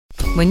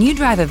When you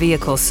drive a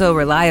vehicle so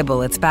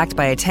reliable it's backed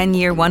by a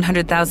 10-year,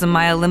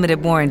 100,000-mile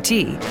limited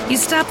warranty, you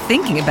stop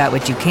thinking about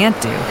what you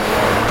can't do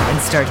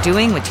and start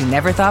doing what you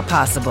never thought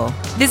possible.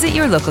 Visit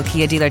your local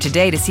Kia dealer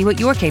today to see what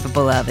you're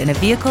capable of in a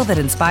vehicle that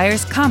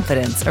inspires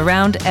confidence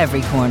around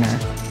every corner.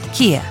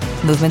 Kia,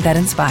 movement that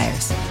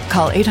inspires.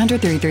 Call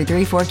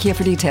 800-333-4KIA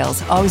for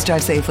details. Always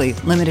drive safely.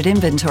 Limited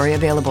inventory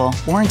available.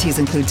 Warranties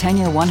include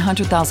 10-year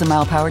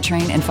 100,000-mile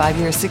powertrain and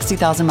 5-year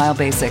 60,000-mile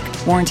basic.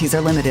 Warranties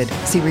are limited.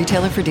 See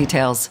retailer for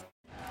details.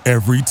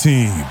 Every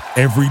team,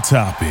 every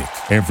topic,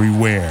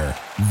 everywhere.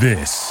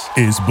 This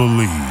is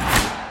Believe.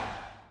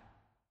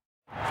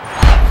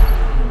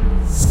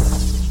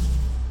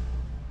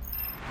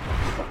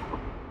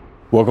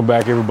 Welcome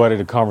back, everybody,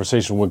 to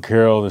Conversation with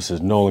Carroll. This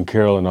is Nolan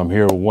Carroll, and I'm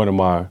here with one of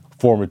my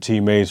former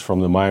teammates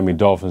from the Miami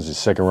Dolphins, his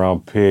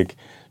second-round pick,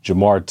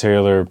 Jamar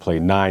Taylor.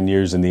 Played 9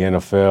 years in the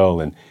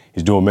NFL, and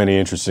he's doing many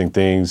interesting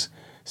things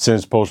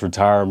since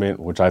post-retirement,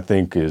 which I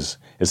think is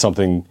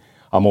something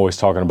I'm always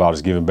talking about,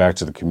 is giving back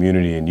to the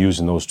community and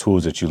using those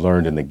tools that you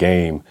learned in the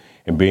game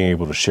and being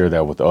able to share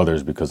that with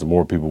others, because the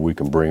more people we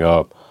can bring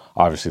up,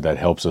 obviously that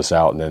helps us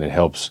out, and then it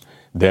helps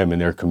them in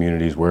their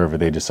communities wherever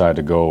they decide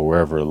to go,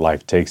 wherever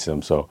life takes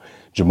them. So,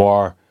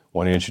 Jamar,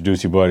 want to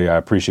introduce you, buddy. I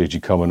appreciate you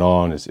coming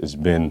on. It's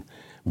been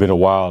a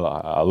while.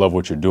 I love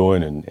what you're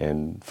doing.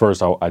 And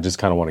first, I just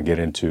kind of want to get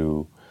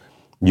into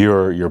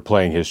your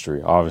playing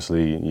history.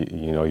 Obviously,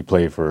 you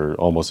played for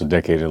almost a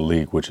decade in the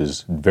league, which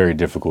is very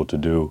difficult to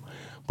do.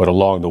 But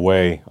along the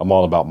way, I'm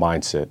all about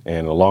mindset.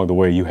 And along the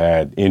way, you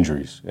had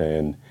injuries,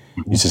 and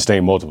you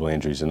sustained multiple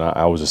injuries. And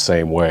I was the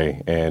same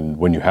way. And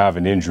when you have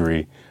an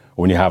injury,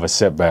 when you have a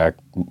setback,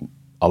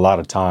 a lot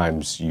of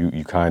times you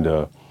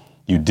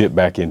dip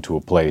back into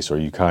a place, or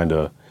you kind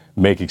of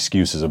make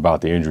excuses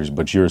about the injuries.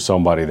 But you're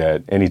somebody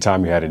that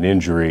anytime you had an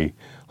injury,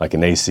 like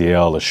an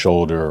ACL, a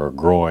shoulder, or a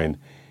groin,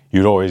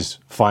 you'd always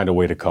find a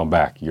way to come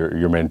back.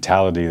 Your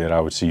mentality that I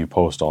would see you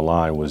post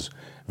online was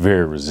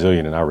very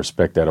resilient, and I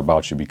respect that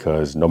about you,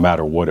 because no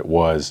matter what it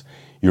was,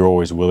 you're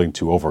always willing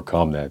to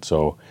overcome that.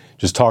 So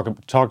just talk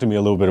to me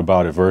a little bit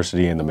about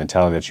adversity and the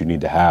mentality that you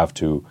need to have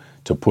to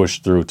push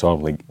through to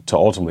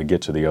ultimately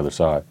get to the other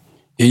side.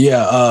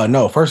 Yeah,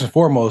 no, first and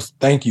foremost,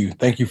 thank you.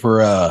 Thank you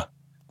for the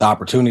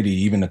opportunity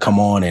even to come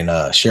on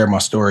and share my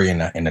story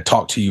and to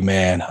talk to you,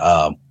 man.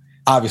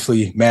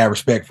 Obviously, mad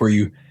respect for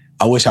you.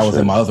 I wish I was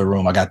in my other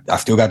room. I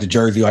still got the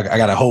jersey. I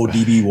got a whole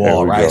DB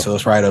wall, right? Go. So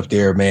it's right up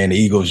there, man, the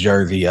Eagles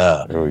jersey.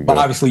 But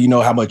obviously, you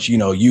know how much,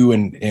 you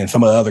and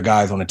some of the other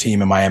guys on the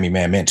team in Miami,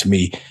 man, meant to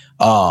me.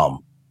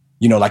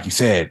 Like you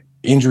said,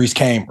 injuries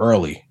came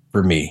early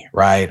for me,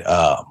 right?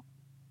 A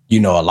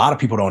lot of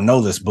people don't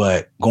know this,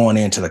 but going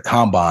into the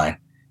combine,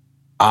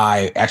 when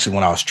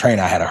I was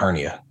training, I had a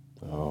hernia,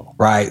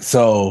 right?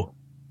 So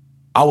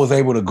I was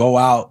able to go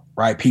out,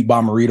 right? Pete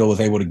Bomarito was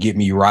able to get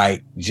me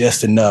right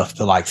just enough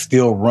to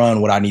still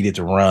run what I needed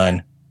to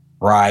run,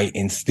 right?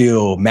 And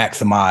still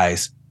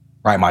maximize,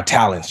 right, my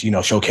talents,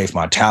 showcase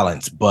my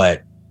talents.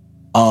 But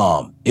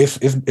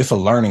it's a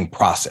learning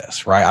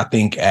process, right? I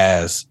think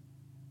as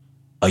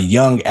a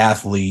young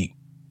athlete,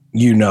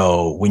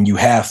 when you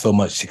have so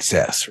much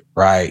success,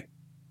 right?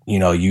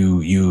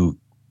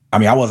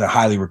 I wasn't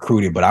highly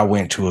recruited, but I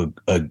went to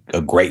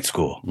a great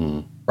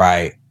school,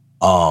 right?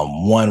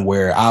 One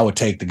where I would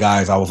take the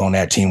guys I was on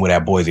that team with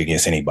at Boise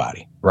against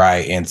anybody,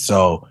 right? And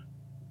so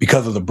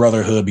because of the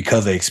brotherhood,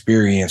 because of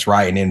experience,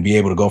 right? And then be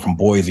able to go from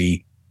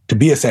Boise to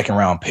be a second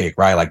round pick,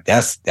 right?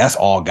 That's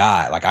all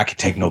God. I could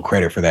take no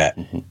credit for that,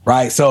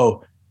 right?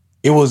 So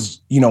it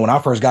was, when I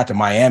first got to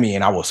Miami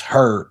and I was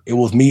hurt, it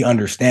was me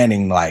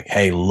understanding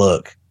hey,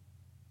 look,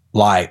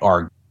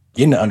 or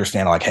getting to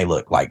understand hey,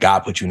 look, God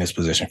put you in this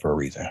position for a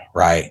reason,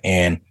 right?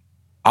 And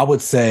I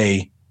would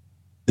say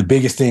the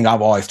biggest thing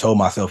I've always told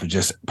myself is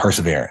just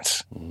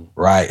perseverance,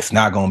 right? It's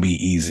not going to be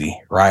easy,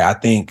 right? I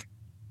think,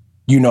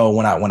 when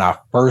I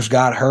first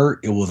got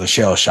hurt, it was a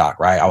shell shock,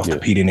 right? I was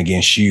competing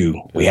against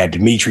you. We had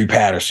Dimitri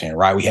Patterson,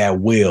 right? We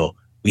had Will,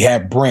 we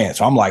had Brent.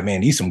 So I'm like,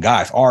 man, these some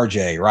guys,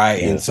 RJ,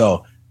 right? And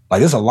so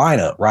this is a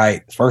lineup,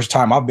 right? First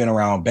time I've been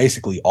around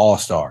basically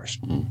all-stars.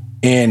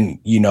 And,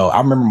 I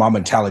remember my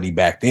mentality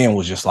back then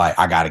was just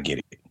I got to get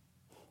it,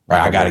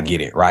 right? I got to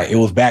get it, right? It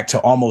was back to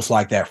almost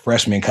like that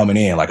freshman coming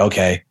in,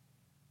 okay,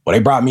 well, they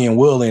brought me and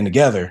Will in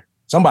together.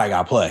 Somebody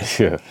got to play,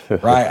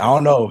 right? I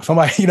don't know.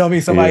 Somebody,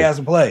 somebody has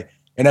to play.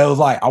 And it was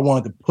I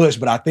wanted to push,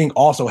 but I think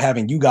also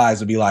having you guys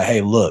to be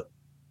hey, look,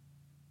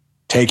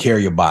 take care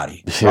of your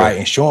body, right?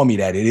 And showing me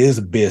that it is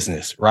a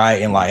business,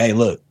 right? And hey,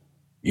 look,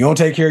 you don't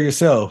take care of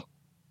yourself,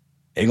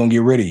 they're going to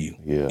get rid of you.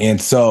 Yeah.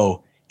 And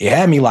so it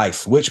had me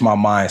switch my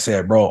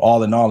mindset, bro,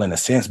 all in all, in a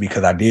sense,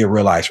 because I did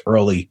realize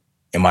early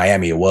in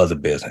Miami, it was a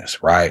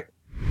business, right?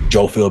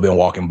 Joe Philbin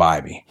walking by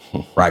me,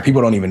 right?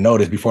 People don't even know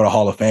this. Before the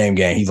Hall of Fame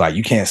game, he's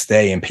you can't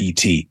stay in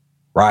PT,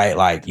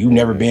 right? You've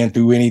never been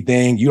through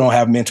anything. You don't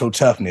have mental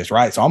toughness,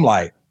 right? So I'm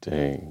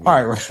dang.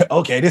 All right,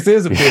 okay, this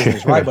is a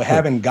business, right? But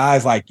having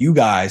guys like you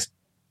guys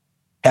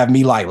have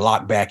me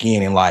locked back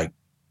in and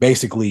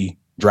basically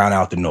drown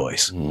out the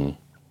noise.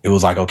 It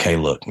was okay,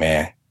 look,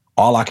 man,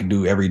 all I can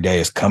do every day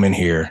is come in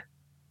here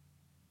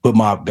put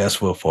my best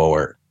foot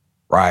forward,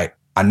 right?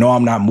 I know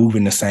I'm not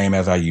moving the same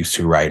as I used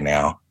to right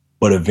now,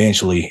 but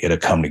eventually it'll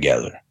come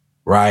together,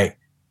 right?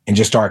 And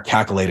just start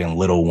calculating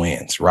little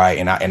wins, right?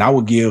 And I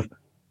would give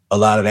a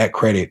lot of that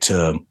credit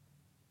to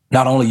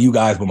not only you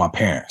guys, but my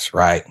parents,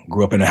 right?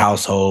 Grew up in a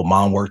household,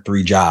 mom worked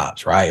 3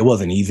 jobs, right? It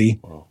wasn't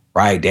easy,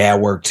 right? Dad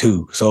worked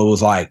 2. So it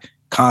was like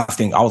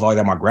constant. I was always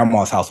at my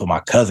grandma's house with my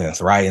cousins,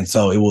 right? And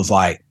so it was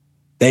like,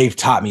 they've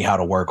taught me how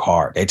to work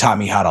hard. They taught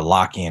me how to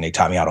lock in. They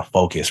taught me how to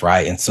focus,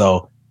 right? And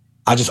so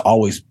I just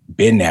always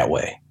been that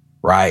way,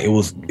 right? It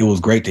was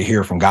great to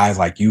hear from guys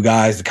like you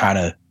guys to kind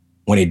of,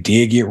 when it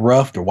did get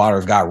rough, the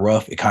waters got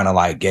rough, it kind of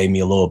like gave me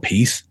a little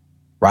peace,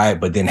 right?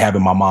 But then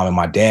having my mom and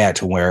my dad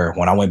to where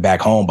when I went back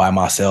home by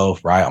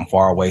myself, right, I'm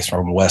far away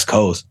from the West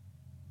Coast,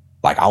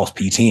 like I was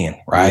P10,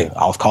 right? Yeah.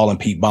 I was calling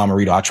Pete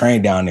Bomarito. I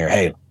trained down there.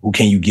 Hey, who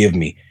can you give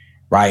me,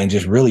 right? And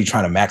just really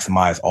trying to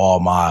maximize all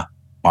my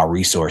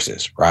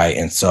resources, right?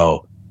 And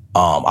so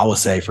I would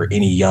say for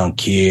any young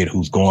kid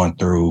who's going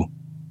through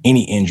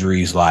any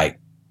injuries, like,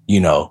 you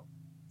know,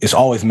 it's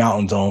always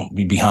mountains on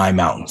behind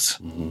mountains,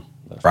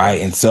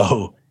 right? And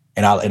so,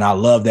 and I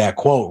love that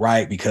quote,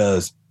 right?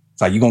 Because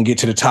it's like, you're going to get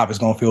to the top. It's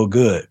going to feel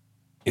good.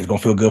 It's going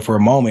to feel good for a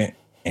moment.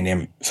 And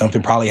then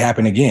something probably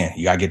happened again.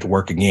 You got to get to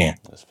work again,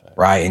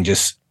 right? And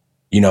just,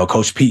 you know,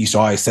 Coach Pete used to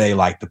always say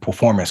like the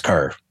performance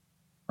curve,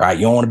 right?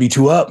 You don't want to be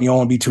too up. You don't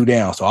want to be too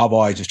down. So I've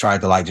always just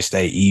tried to like just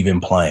stay even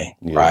playing,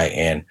 right?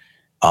 And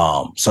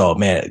so,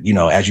 man, you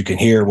know, as you can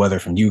hear, whether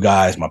from you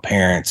guys, my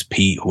parents,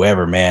 Pete,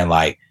 whoever, man,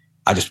 like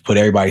I just put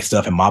everybody's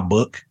stuff in my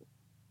book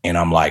and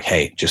I'm like,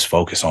 hey, just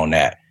focus on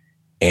that.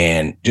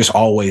 And just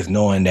always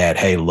knowing that,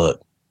 hey,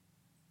 look,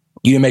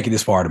 you didn't make it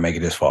this far to make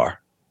it this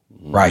far,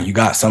 right? You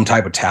got some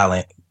type of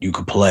talent you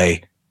could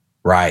play,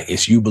 right?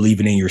 It's you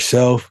believing in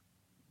yourself.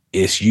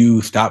 It's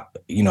you stop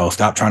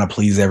trying to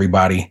please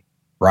everybody,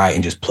 right?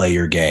 And just play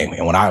your game.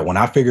 And when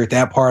I figured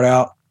that part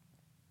out,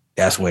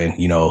 that's when,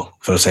 you know,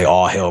 so to say,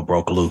 all hell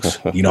broke loose,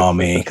 you know what I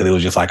mean? Because it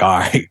was just like, all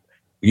right,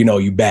 you know,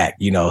 you back,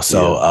 you know?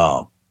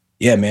 So,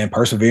 yeah, man,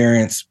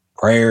 perseverance,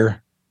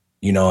 prayer,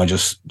 you know, and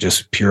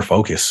just pure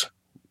focus.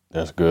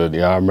 That's good.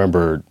 Yeah, I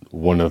remember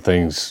one of the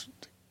things,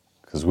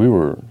 because we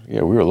were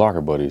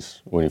locker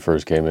buddies when he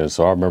first came in.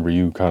 So I remember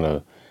you kind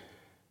of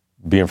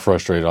being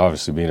frustrated.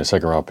 Obviously, being a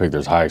second-round pick,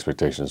 there's high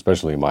expectations,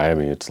 especially in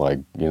Miami. It's like,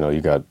 you know,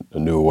 you got a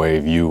new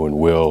wave, you and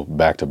Will,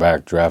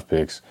 back-to-back draft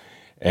picks.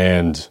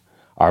 And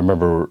I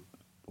remember,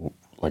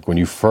 like, when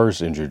you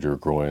first injured your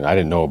groin, I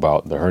didn't know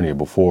about the hernia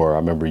before. I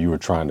remember you were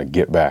trying to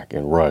get back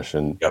and rush.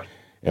 And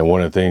and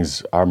one of the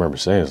things I remember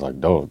saying is, like,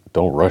 don't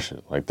rush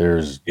it. Like,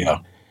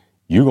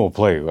 you're going to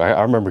play.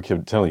 I remember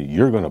telling you,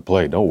 you're going to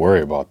play. Don't worry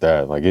about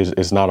that. Like,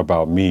 it's not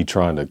about me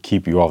trying to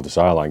keep you off the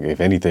sideline.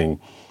 If anything,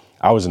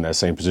 I was in that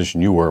same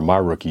position you were my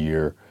rookie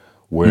year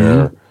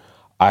where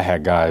I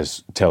had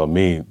guys telling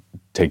me,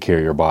 take care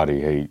of your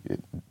body. Hey,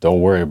 don't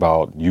worry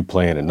about you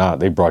playing and not.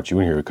 They brought you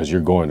in here because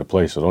you're going to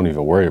play, so don't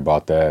even worry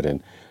about that.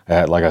 And I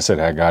had, like I said,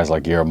 I had guys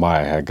like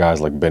Jeremiah. I had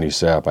guys like Benny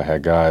Sapp. I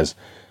had guys,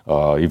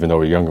 even though they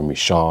were younger than me,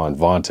 Sean,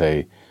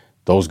 Vontae.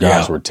 Those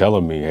guys were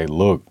telling me, hey,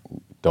 look,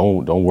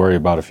 don't worry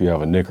about if you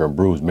have a nick or a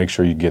bruise. Make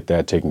sure you get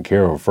that taken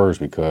care of first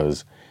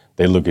because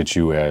they look at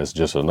you as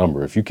just a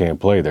number. If you can't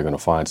play, they're going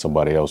to find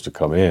somebody else to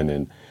come in.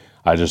 And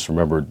I just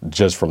remember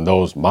just from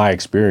my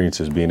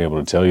experiences being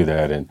able to tell you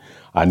that. And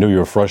I knew you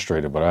were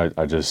frustrated, but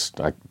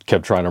I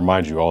kept trying to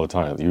remind you all the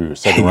time. You were a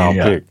second round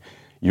pick.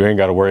 You ain't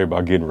got to worry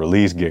about getting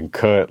released, getting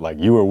cut. Like,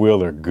 you or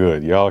Will are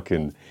good. Y'all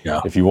can,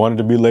 if you wanted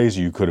to be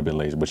lazy, you could have been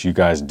lazy, but you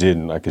guys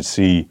didn't. I could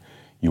see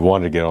you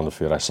wanted to get on the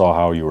field. I saw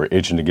how you were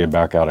itching to get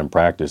back out and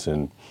practice,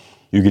 and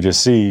you could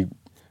just see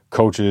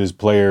coaches,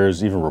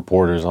 players, even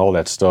reporters, all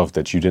that stuff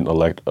that you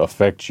didn't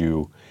affect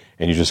you,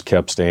 and you just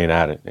kept staying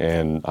at it.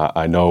 And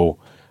I know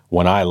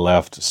when I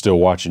left, still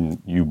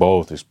watching you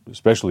both,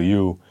 especially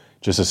you,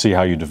 just to see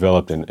how you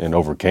developed and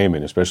overcame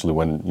it, especially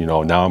when, you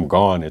know, now I'm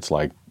gone, it's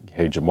like,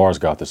 hey, Jamar's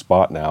got the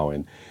spot now.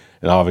 And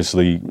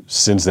obviously,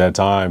 since that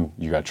time,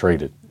 you got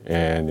traded,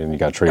 and you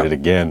got traded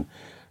again.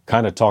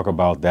 Kind of talk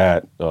about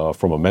that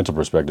from a mental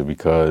perspective,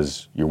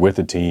 because you're with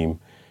the team,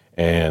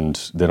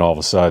 and then all of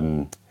a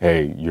sudden,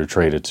 hey, you're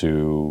traded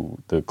to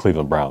the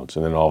Cleveland Browns.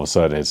 And then all of a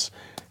sudden it's,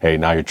 hey,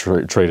 now you're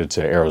traded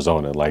to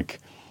Arizona. Like,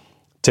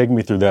 take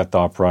me through that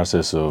thought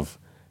process of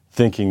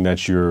thinking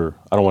that you're,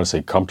 I don't want to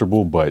say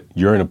comfortable, but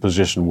you're in a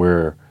position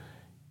where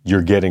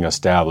you're getting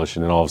established,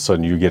 and then all of a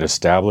sudden you get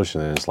established,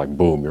 and then it's like,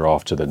 boom, you're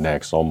off to the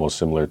next, almost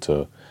similar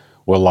to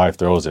what life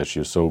throws at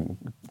you. So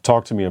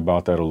talk to me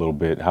about that a little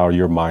bit, how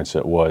your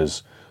mindset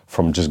was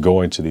from just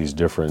going to these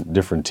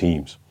different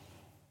teams.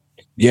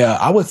 Yeah,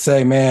 I would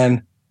say,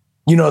 man,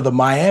 you know, the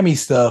Miami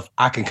stuff,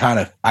 I kind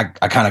of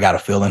got a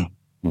feeling,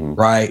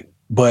 right?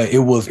 But it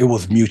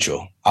was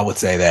mutual. I would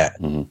say that,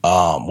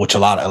 which a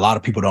lot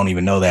of people don't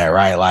even know that,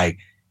 right? Like,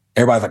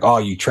 everybody's like, oh,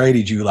 you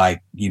traded you,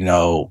 like, you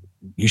know,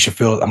 you should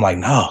feel. I'm like,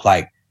 no,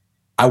 like,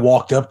 I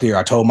walked up there.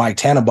 I told Mike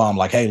Tannenbaum,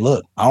 like, hey,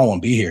 look, I don't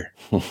want to be here,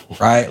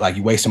 right? Like,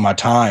 you wasting my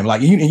time.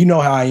 Like, you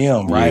know how I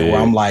am, right? Where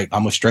I'm like,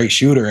 I'm a straight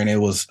shooter, and it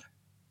was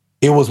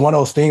one of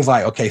those things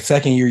like, okay,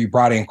 second year you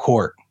brought in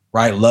Court.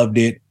 right? Loved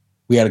it.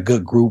 We had a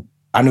good group.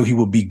 I knew he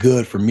would be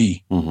good for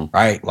me,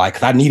 right? Like,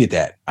 'cause I needed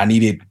that. I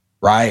needed,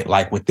 right?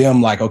 Like with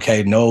them, like,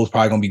 okay, Noah's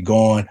probably going to be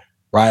gone,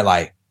 right?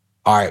 Like,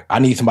 all right, I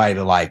need somebody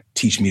to like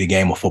teach me the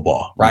game of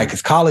football, right?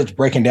 Because college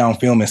breaking down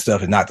film and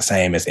stuff is not the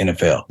same as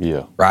NFL,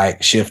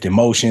 right? Shift in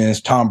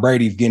motions. Tom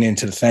Brady's getting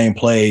into the same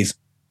plays,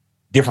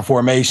 different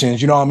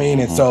formations, you know what I mean?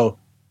 And so,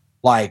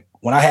 like,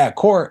 when I had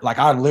court, like,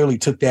 I literally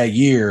took that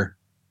year,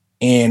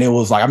 and it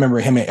was like, I remember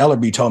him and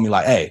Ellerby told me,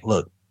 like, hey,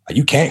 look,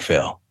 you can't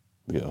fail,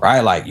 right?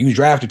 Like, you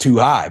drafted too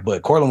high,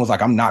 but Cortland was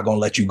like, I'm not going to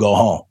let you go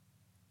home.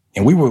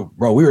 And we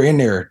were in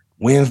there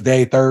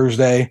Wednesday,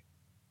 Thursday,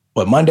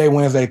 but Monday,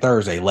 Wednesday,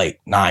 Thursday, late,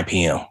 9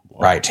 p.m.,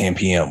 right, 10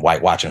 p.m.,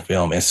 watching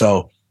film. And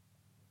so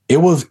it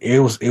was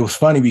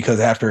funny because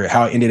after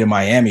how it ended in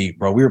Miami,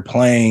 bro, we were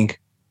playing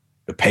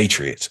the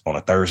Patriots on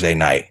a Thursday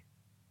night,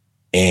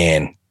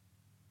 and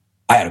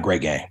I had a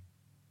great game,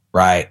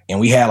 right? And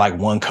we had like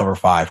one cover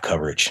 5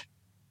 coverage,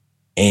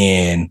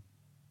 and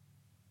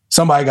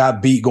somebody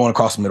got beat going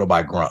across the middle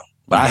by Grunt,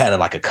 but I had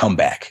like a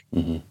comeback,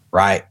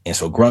 right? And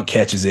so Grunt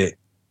catches it,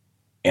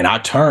 and I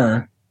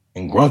turn,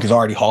 and Grunk is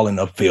already hauling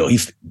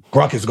upfield.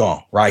 Grunk is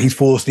gone, right? He's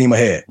full steam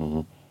ahead.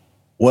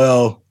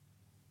 Well,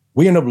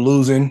 we end up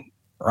losing,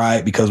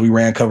 right? Because we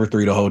ran cover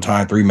 3 the whole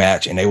time, 3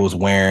 match, and they was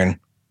wearing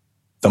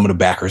some of the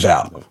backers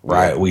out,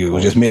 right? We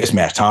were just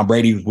mismatched. Tom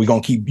Brady, we're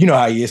going to keep, you know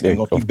how he is, we're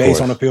going to keep base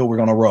on the field, we're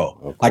going to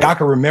roll. Like, I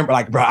can remember,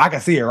 like, bro, I can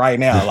see it right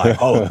now, like,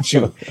 oh,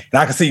 shoot. And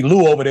I can see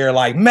Lou over there,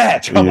 like,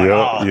 match. I'm like,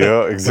 oh.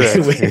 Yeah,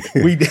 exactly.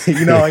 we did,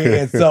 you know,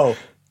 and so,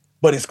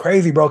 but it's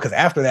crazy, bro, because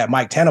after that,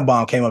 Mike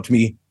Tannenbaum came up to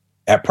me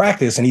at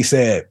practice, and he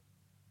said,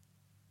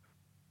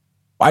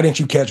 why didn't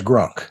you catch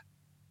Grunk?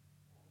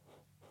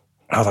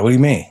 And I was like, what do you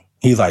mean?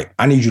 He's like,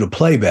 I need you to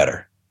play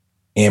better.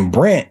 And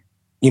Brent,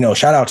 you know,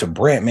 shout out to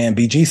Brent, man.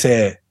 BG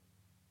said,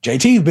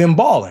 JT's been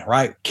balling,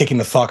 right? Kicking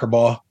the soccer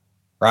ball,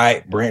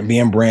 right? Brent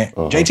being Brent.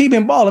 JT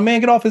been balling,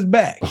 man. Get off his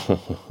back.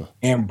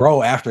 And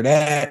bro, after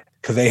that,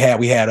 because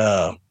we had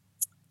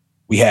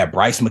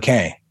Bryce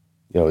McCain,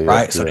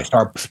 right? So they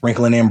start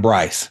sprinkling in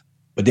Bryce.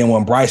 But then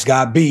when Bryce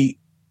got beat,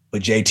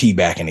 put JT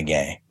back in the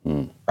game,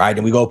 right?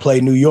 Then we go play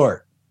New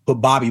York,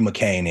 put Bobby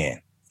McCain in.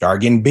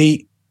 Start getting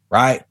beat,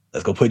 right?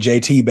 Let's go put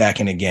JT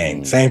back in the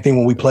game. Same thing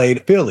when we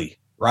played Philly,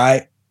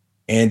 right?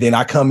 And then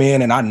I come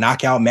in and I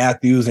knock out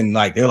Matthews, and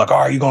like they're like, "Oh,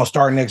 are you gonna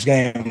start next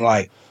game?"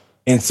 Like,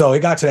 and so it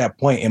got to that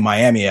point in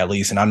Miami, at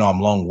least. And I know I'm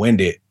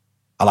long-winded.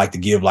 I like to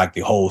give like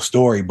the whole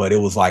story, but it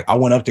was like I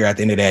went up there at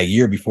the end of that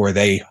year before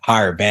they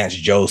hired Vance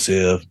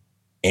Joseph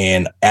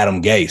and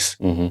Adam Gase,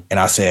 and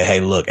I said, "Hey,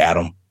 look,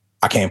 Adam,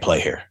 I can't play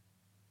here."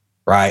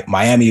 Right?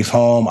 Miami's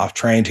home. I've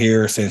trained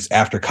here since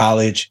after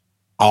college.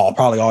 I'll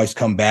probably always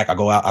come back. I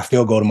go out. I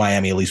still go to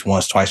Miami at least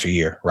once, twice a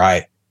year.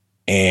 Right?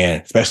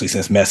 And especially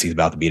since Messi's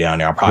about to be down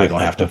there, I'm probably going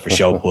to have to for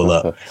sure pull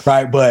up.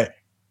 Right? But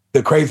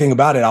the crazy thing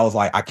about it, I was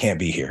like, I can't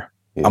be here.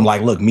 I'm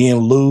like, look, me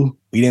and Lou,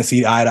 we didn't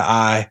see eye to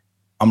eye.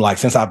 I'm like,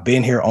 since I've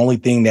been here, only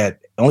people that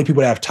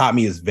have taught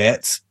me is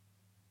vets.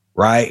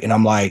 Right? And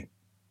I'm like,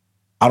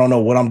 I don't know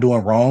what I'm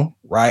doing wrong.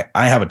 Right?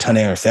 I have a ton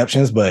of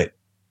interceptions, but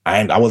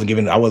I wasn't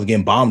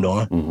getting bombed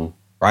on,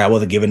 right? I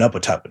wasn't giving up a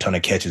ton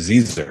of catches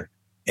either.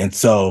 And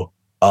so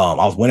I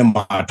was winning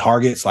my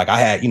targets. Like I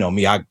had,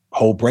 I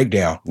whole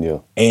breakdown. Yeah.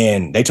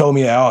 And they told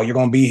me, oh, you're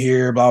going to be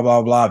here, blah,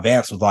 blah, blah.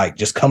 Vance was like,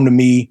 just come to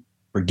me.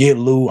 Forget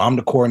Lou. I'm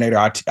the coordinator.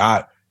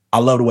 I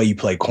love the way you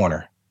play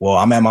corner. Well,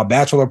 I'm at my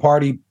bachelor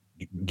party,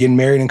 getting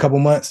married in a couple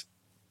months,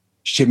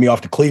 shipped me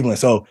off to Cleveland.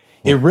 So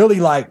it really,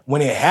 like,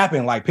 when it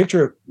happened, like,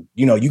 picture,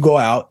 you go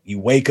out, you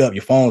wake up,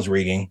 your phone's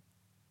ringing.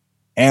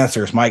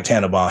 Answers Mike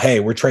Tannenbaum, hey,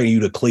 we're trading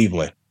you to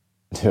Cleveland.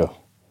 Yeah.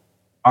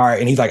 All right.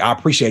 And he's like, I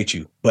appreciate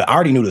you. But I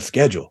already knew the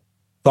schedule.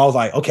 So I was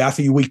like, okay, I'll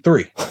see you week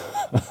 3.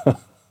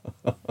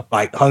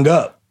 Like, hung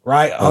up,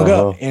 right? Hung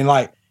up. And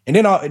like, and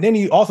then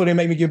he also didn't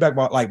make me give back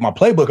my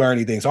playbook or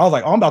anything. So I was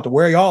like, oh, I'm about to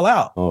wear y'all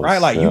out. Right?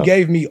 Like, you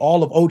gave me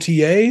all of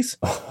OTAs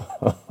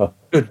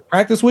to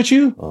practice with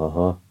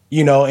you.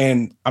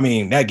 And I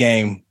mean, that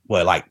game,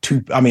 I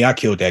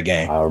killed that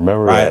game. I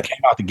remember that. I came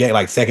out the gate,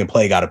 like, second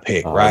play, got a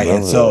pick, right?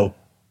 And so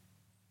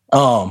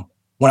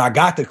when I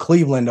got to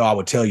Cleveland, though, I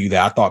would tell you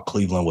that I thought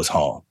Cleveland was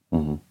home,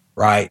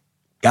 right?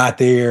 Got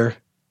there.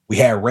 We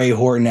had Ray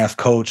Horton as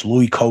coach,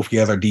 Louis Kofi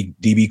as our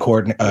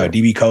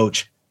DB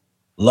coach.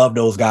 Loved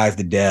those guys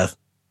to death.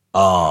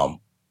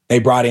 They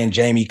brought in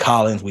Jamie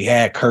Collins. We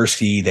had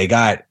Kersey. They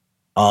got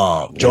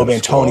Joe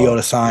Antonio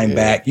to sign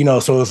back.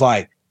 So it was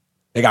like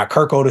they got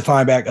Kirko to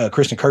sign back,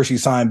 Christian Kersey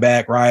signed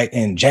back, right?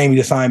 And Jamie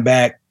to sign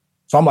back.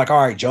 So I'm like,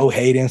 all right, Joe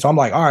Hayden. So I'm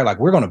like, all right, like,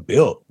 we're going to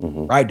build,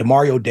 right?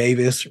 DeMario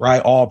Davis,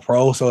 right? All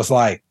pro. So it's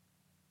like,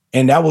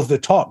 and that was the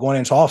talk going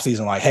into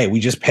offseason. Like, hey, we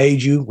just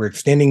paid you. We're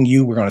extending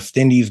you. We're going to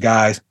extend these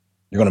guys.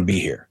 You're going to be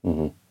here.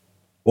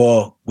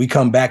 Well, we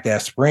come back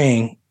that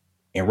spring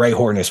and Ray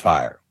Horton is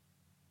fired,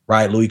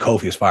 right? Louis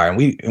Kofi is fired.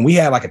 And we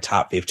had like a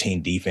top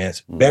 15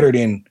 defense, better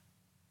than,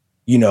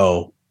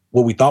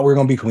 what we thought we were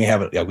going to be, because we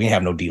didn't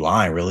have no D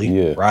line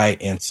really.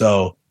 Right. And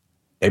so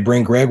they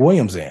bring Greg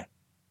Williams in,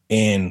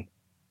 and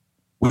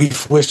we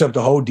switched up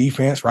the whole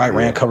defense, right?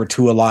 Ran cover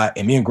 2 a lot.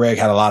 And me and Greg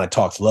had a lot of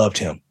talks, loved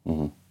him.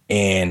 Mm-hmm.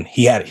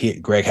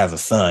 And Greg has a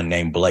son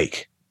named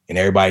Blake. And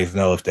everybody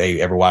knows if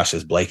they ever watch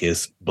this, Blake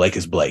is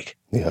Blake.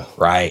 Yeah.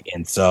 Right.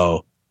 And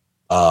so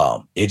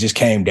it just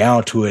came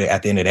down to it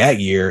at the end of that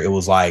year. It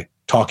was like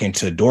talking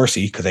to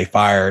Dorsey because they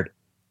fired,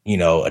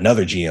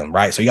 another GM,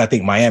 right? So you got to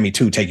think Miami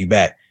too, take you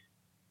back.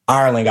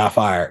 Ireland got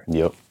fired.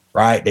 Yep.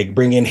 Right. They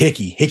bring in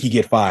Hickey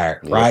get fired.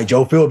 Yep. Right.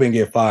 Joe Philbin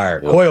get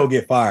fired. Yep. Coyle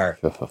get fired.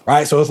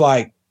 Right. So it's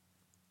like,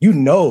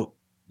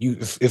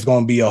 it's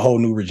going to be a whole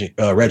new regiment,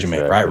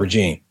 exactly. Right?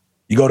 Regime.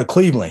 You go to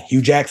Cleveland,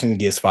 Hugh Jackson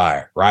gets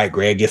fired, right?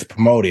 Greg gets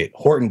promoted.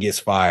 Horton gets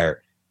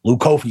fired. Lou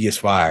Kofi gets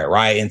fired,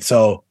 right? And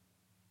so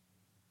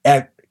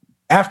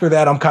after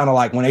that, I'm kind of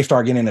like, when they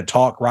start getting into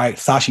talk, right?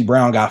 Sashi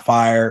Brown got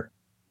fired,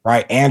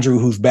 right? Andrew,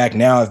 who's back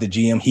now as the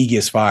GM, he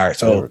gets fired.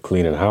 So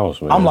cleaning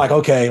house, man. I'm like,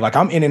 okay, like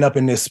I'm ending up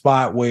in this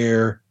spot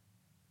where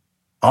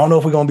I don't know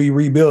if we're going to be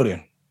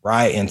rebuilding,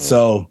 right? And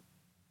so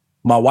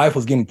my wife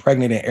was getting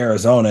pregnant in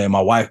Arizona, and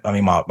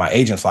my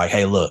agent's like,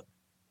 hey, look,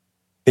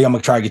 I think I'm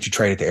going to try to get you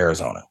traded to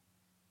Arizona.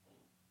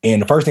 And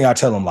the first thing I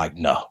tell him, like,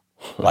 no,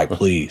 like,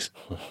 please.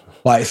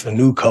 Like, it's a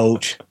new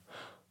coach,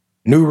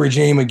 new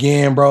regime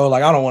again, bro.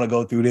 Like, I don't want to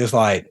go through this.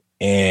 Like,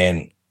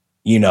 and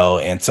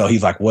so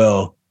he's like,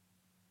 well,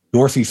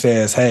 Dorsey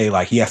says, hey,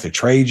 like, he has to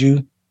trade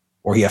you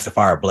or he has to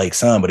fire Blake's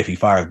son. But if he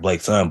fires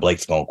Blake's son,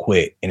 Blake's going to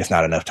quit. And it's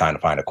not enough time to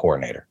find a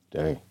coordinator.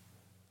 Dang.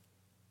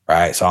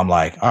 Right. So I'm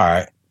like, all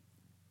right.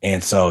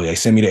 And so they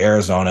send me to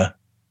Arizona.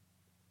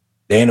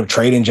 They end up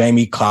trading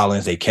Jamie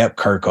Collins. They kept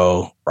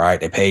Kirko, right?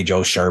 They paid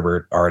Joe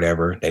Sherbert or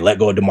whatever. They let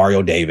go of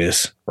DeMario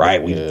Davis,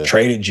 right? We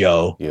traded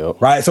Joe,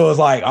 right? So it's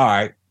like, all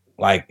right,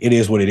 like it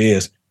is what it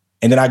is.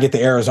 And then I get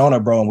to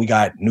Arizona, bro, and we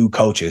got new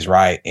coaches,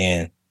 right?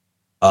 And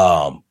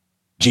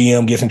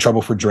GM gets in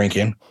trouble for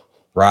drinking,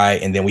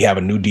 right? And then we have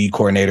a new D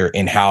coordinator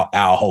in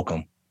Al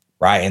Holcomb,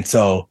 right? And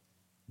so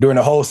during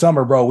the whole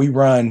summer, bro, we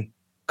run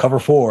cover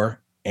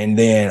 4, and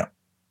then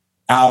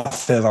Al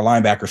says our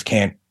linebackers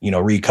can't,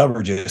 read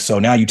coverages. So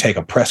now you take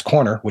a press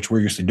corner, which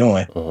we're used to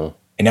doing, and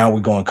now we're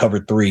going cover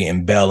 3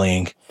 and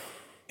belling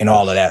and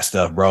all of that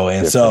stuff, bro.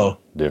 And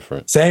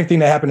different. Same thing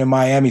that happened in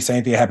Miami,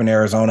 same thing that happened in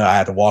Arizona. I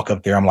had to walk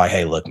up there. I'm like,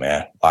 hey, look,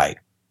 man,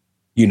 like,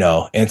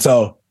 and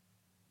so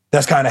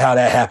that's kind of how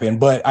that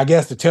happened. But I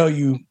guess to tell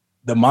you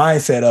the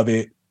mindset of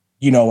it,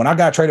 when I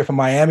got traded from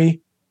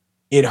Miami,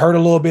 it hurt a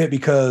little bit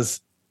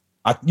because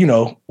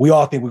we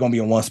all think we're going to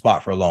be in one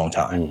spot for a long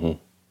time. Mm-hmm.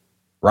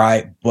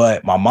 Right.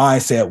 But my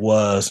mindset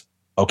was,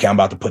 okay, I'm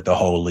about to put the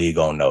whole league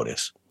on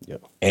notice.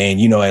 Yep.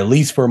 And, at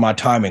least for my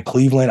time in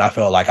Cleveland, I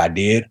felt like I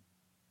did,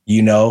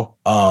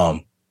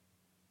 and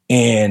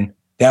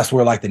that's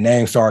where like the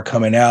name started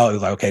coming out. It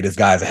was like, okay, this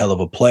guy's a hell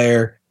of a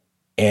player.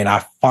 And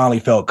I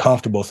finally felt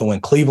comfortable. So when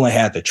Cleveland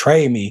had to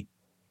trade me,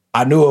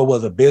 I knew it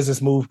was a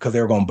business move because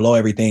they were going to blow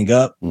everything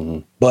up,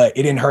 but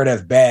it didn't hurt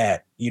as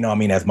bad,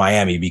 as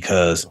Miami,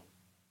 because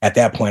at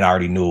that point, I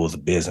already knew it was a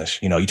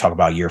business. You talk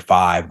about year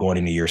 5 going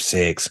into year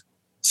 6.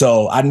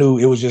 So I knew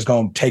it was just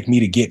going to take me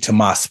to get to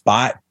my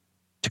spot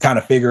to kind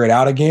of figure it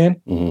out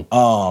again.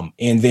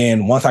 And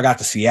then once I got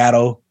to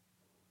Seattle,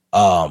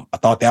 I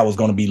thought that was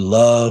going to be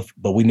love,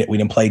 but we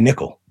didn't play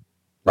nickel.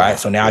 Right.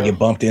 So now I get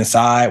bumped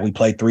inside. We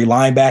played 3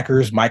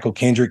 linebackers, Michael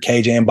Kendrick,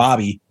 KJ, and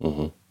Bobby,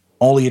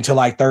 only until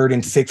like 3rd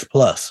and 6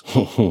 plus.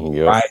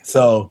 Right.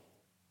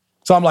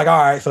 So I'm like, all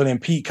right. So then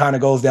Pete kind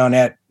of goes down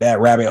that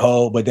rabbit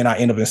hole, but then I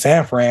end up in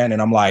San Fran,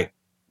 and I'm like,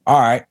 all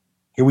right,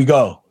 here we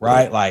go.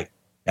 Right. Like,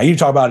 now you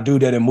talk about a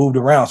dude that had moved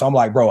around. So I'm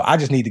like, bro, I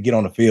just need to get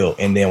on the field.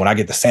 And then when I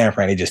get to San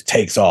Fran, it just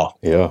takes off.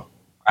 Yeah.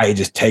 Right, it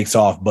just takes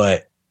off.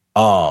 But,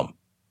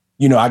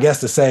 I guess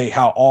to say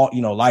how all,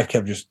 life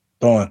kept just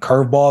throwing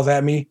curveballs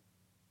at me.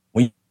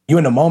 When you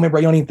in the moment,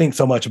 bro, you don't even think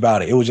so much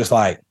about it. It was just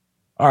like,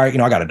 all right,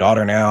 I got a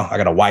daughter now. I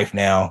got a wife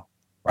now.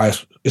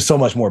 Right. It's so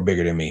much more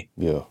bigger than me.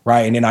 Yeah.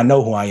 Right. And then I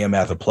know who I am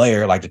as a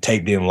player. Like, the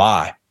tape didn't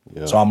lie.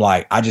 Yeah. So I'm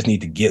like, I just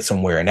need to get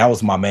somewhere. And that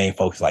was my main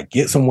focus. Like,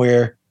 get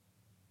somewhere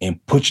and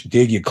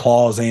dig your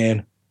claws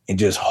in and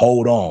just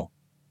hold on.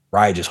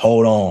 Right. Just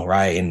hold on.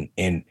 Right.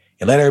 And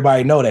let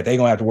everybody know that they're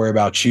going to have to worry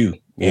about you.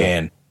 Yeah.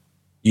 And,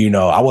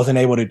 I wasn't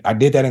able to, I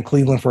did that in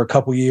Cleveland for a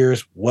couple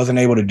years. Wasn't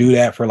able to do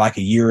that for like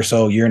a year or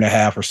so, year and a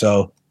half or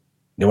so.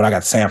 Then when I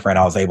got to San Fran,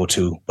 I was able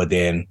to, but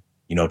then,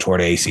 tore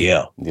the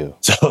ACL. Yeah.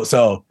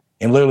 So,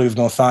 and literally was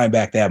going to sign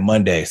back that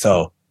Monday.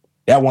 So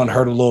that one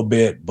hurt a little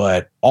bit,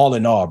 but all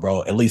in all,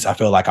 bro, at least I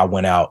feel like I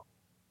went out,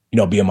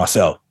 being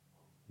myself.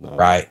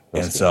 Right.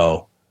 And good.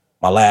 So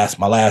my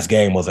last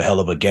game was a hell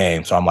of a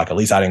game. So I'm like, at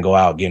least I didn't go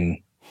out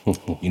getting,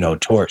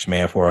 torched,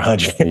 man, for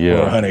 100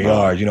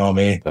 yards. You know what I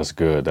mean? That's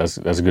good. That's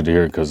good to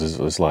hear, because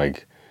it's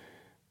like,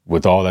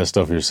 with all that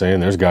stuff you're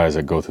saying, there's guys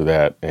that go through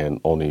that and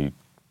only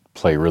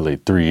play really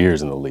 3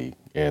 years in the league,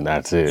 and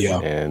that's it. Yeah.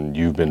 And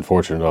you've been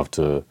fortunate enough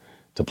to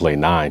play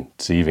 9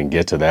 to even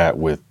get to that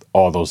with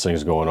all those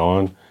things going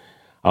on.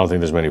 I don't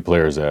think there's many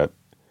players that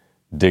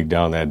dig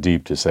down that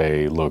deep to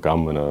say, look,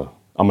 I'm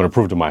gonna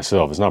prove to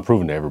myself. It's not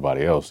proving to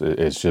everybody else.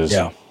 It's just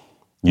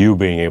you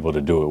being able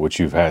to do it, which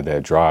you've had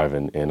that drive,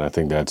 and I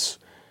think that's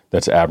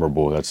that's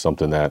admirable. That's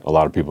something that a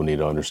lot of people need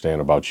to understand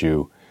about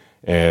you,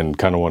 and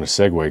kind of want to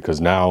segue, because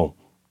now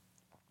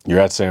you're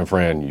at San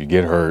Fran, you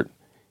get hurt,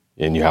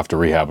 and you have to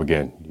rehab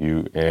again.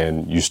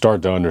 You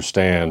start to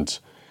understand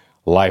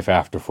life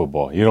after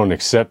football. You don't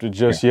accept it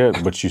just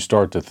yet, but you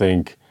start to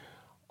think,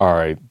 all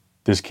right,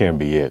 this can't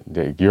be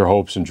it. Your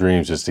hopes and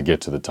dreams is to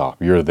get to the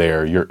top. You're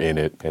there, you're in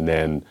it, and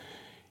then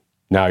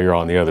now you're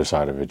on the other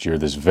side of it. You're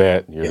this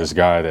vet, you're this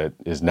guy that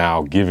is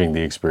now giving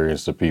the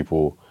experience to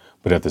people,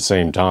 but at the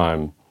same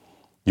time,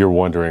 you're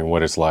wondering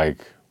what it's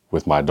like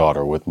with my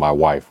daughter, with my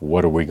wife.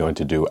 What are we going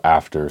to do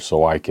after,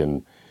 so I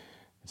can,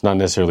 it's not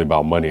necessarily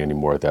about money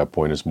anymore at that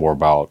point. It's more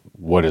about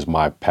what is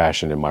my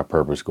passion and my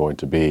purpose going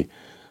to be.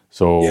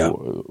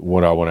 So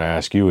what I want to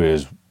ask you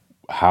is,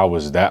 how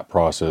was that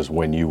process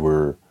when you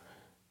were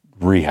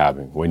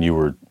rehabbing, when you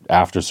were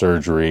after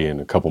surgery and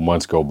a couple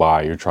months go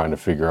by, you're trying to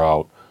figure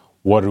out,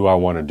 what do I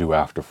want to do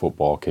after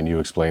football? Can you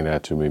explain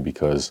that to me?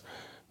 Because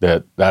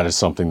that is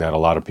something that a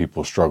lot of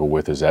people struggle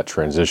with, is that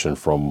transition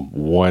from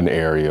one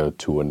area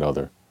to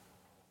another.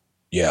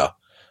 Yeah.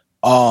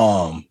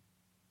 I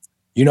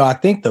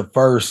think the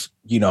first,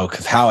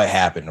 because how it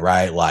happened,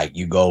 right? Like,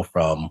 you go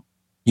from,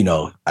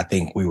 I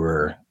think we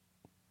were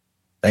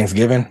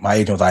Thanksgiving. My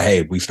agent was like,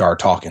 hey, we start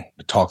talking.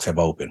 The talks have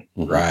opened,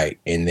 right?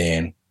 And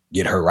then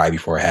get hurt right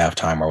before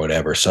halftime or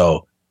whatever.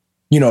 So,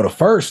 the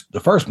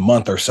first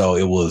month or so,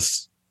 it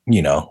was,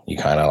 you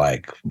kind of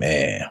like,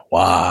 man,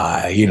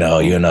 why?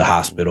 You're in the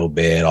hospital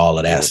bed, all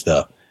of that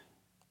stuff.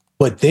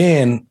 But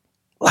then,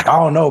 like, I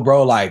don't know,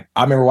 bro. Like,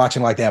 I remember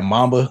watching like that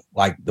Mamba,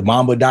 like the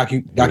Mamba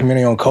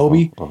documentary on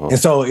Kobe. And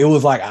so it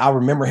was like, I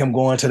remember him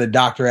going to the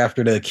doctor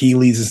after the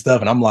Achilles and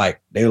stuff. And I'm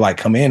like, they like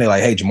come in, they're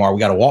like, hey, Jamar, we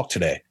got to walk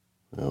today.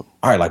 All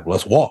right, like,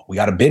 let's walk. We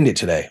got to bend it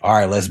today. All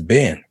right, let's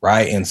bend.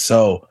 Right. And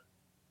so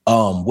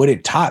what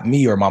it taught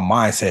me, or my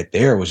mindset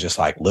there, was just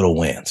like little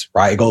wins.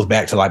 Right. It goes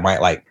back to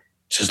like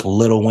just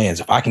little wins.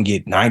 If I can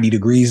get 90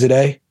 degrees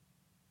today,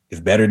 it's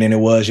better than it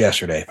was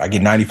yesterday. If I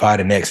get 95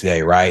 the next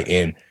day. Right.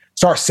 And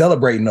start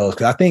celebrating those,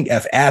 because I think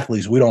as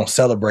athletes, we don't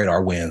celebrate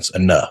our wins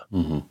enough.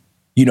 And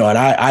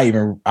I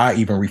even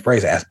rephrase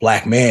it, as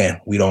Black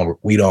men, we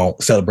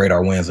don't celebrate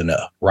our wins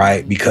enough,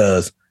 right?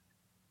 Because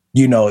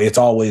it's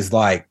always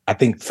like, I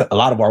think a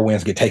lot of our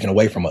wins get taken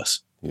away from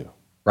us,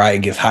 right?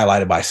 It gets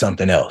highlighted by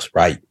something else,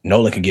 right?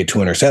 Nolan can get 2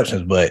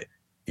 interceptions, but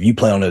if you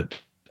play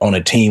on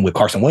a team with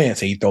Carson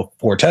Wentz and you throw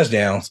 4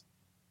 touchdowns,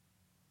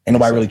 ain't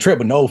nobody really trip,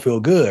 but no, feel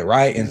good,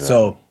 right? And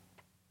so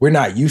we're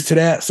not used to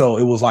that. So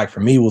it was like, for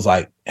me, it was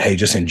like, hey,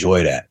 just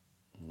enjoy that.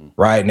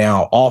 Right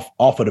now, off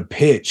of the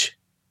pitch,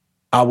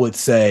 I would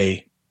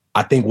say,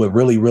 I think what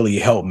really, really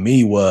helped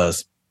me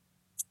was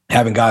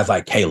having guys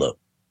like Caleb,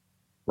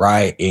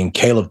 right? And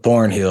Caleb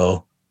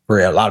Thornhill, for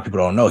a lot of people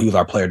don't know, he was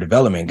our player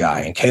development guy.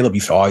 And Caleb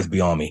used to always be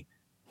on me.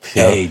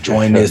 Hey,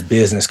 join this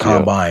business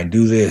combine,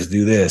 do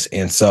this.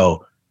 And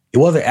so it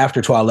wasn't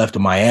after I left to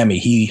Miami,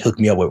 he hooked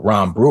me up with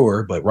Ron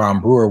Brewer, but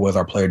Ron Brewer was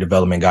our player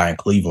development guy in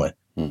Cleveland.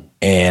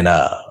 And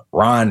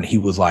Ron, he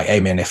was like,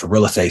 hey, man, it's a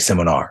real estate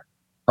seminar,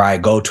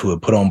 right? Go to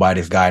it, put on by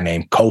this guy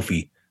named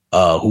Kofi,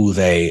 who's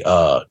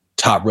a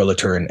top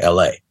realtor in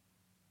LA.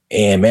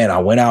 And man, I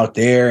went out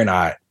there, and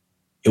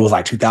it was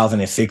like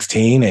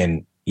 2016.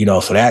 And,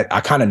 so that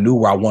I kind of knew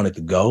where I wanted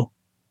to go.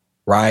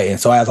 Right. And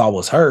so as I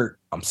was hurt,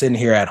 I'm sitting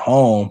here at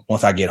home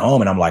once I get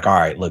home, and I'm like, all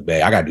right, look,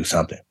 babe, I got to do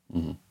something.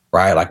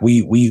 Right. Like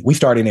we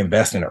started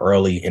investing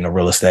early in the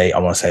real estate. I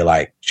want to say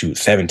like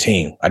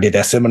 17. I did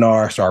that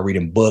seminar, started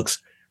reading books,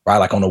 right?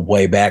 Like on the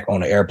way back on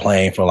the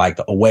airplane for like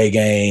the away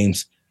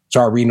games,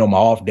 started reading on my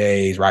off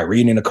days, right?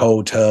 Reading in the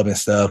cold tub and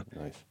stuff.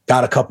 Nice.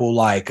 Got a couple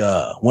like,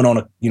 went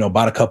on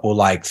bought a couple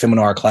like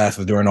seminar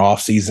classes during the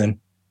off season.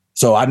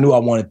 So I knew I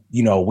wanted,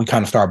 we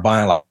kind of started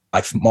buying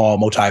like small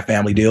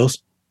multi-family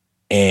deals.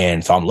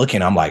 And so I'm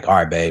looking, I'm like, all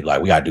right, babe,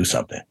 like we got to do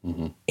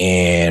something.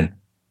 And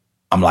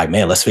I'm like,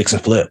 man, let's fix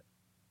and flip.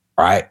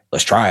 All right,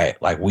 let's try it.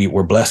 Like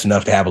we're blessed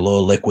enough to have a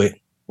little liquid,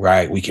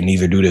 right? We can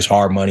either do this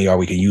hard money or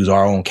we can use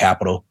our own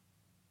capital,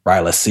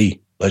 right? Let's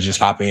see. Let's just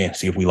hop in,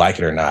 see if we like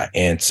it or not.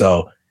 And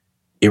so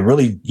it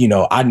really,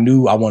 I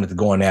knew I wanted to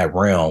go in that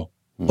realm,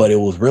 but it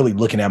was really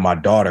looking at my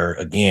daughter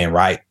again,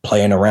 right?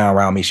 Playing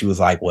around me. She was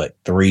like,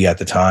 3 at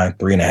the time,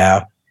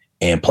 3.5,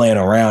 and playing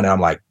around. And I'm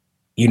like,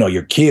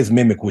 your kids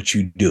mimic what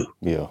you do.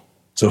 Yeah.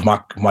 So if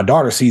my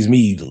daughter sees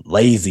me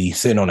lazy,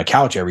 sitting on the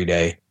couch every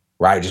day,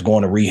 right, just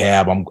going to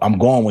rehab, I'm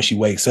going when she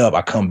wakes up.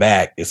 I come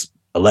back, it's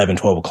 11,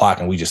 12 o'clock,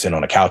 and we just sit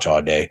on the couch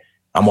all day.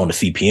 I'm on the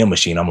CPM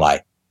machine. I'm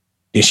like,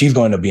 then she's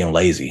going to be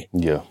lazy.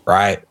 Yeah.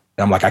 Right.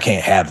 And I'm like, I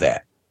can't have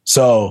that.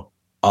 So,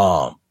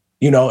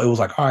 it was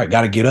like, all right,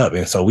 got to get up.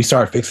 And so we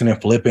started fixing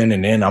and flipping.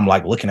 And then I'm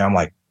like, I'm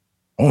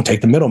going to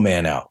take the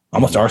middleman out.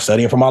 I'm going to start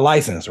studying for my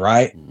license,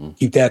 right?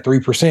 Keep that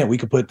 3%. We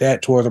could put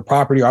that towards a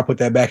property, or I'll put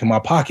that back in my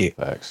pocket.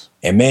 Thanks.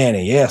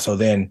 And so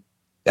then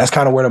that's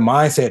kind of where the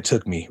mindset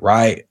took me,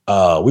 right?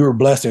 We were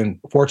blessed and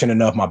fortunate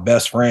enough. My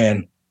best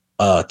friend,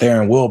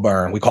 Theron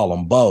Wilburn, we call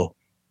him Bo.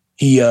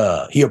 He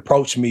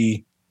approached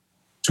me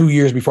 2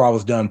 years before I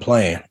was done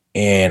playing.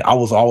 And I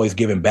was always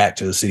giving back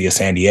to the city of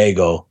San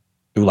Diego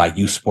through like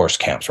youth sports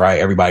camps, right?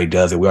 Everybody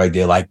does it. We already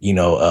did like,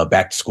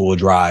 back to school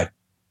drive.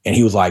 And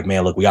he was like,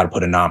 man, look, we got to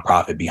put a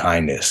nonprofit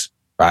behind this,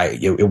 right?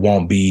 It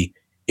won't be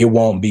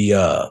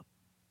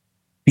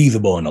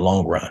feasible in the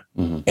long run.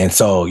 Mm-hmm. And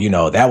so,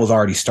 that was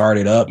already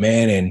started up,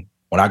 man. And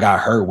when I got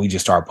hurt, we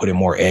just started putting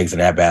more eggs in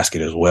that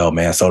basket as well,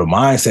 man. So the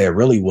mindset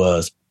really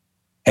was,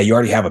 hey, you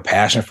already have a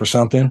passion for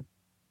something,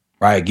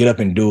 right? Get up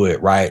and do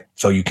it, right?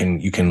 So you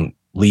can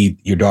lead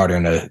your daughter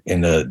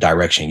in the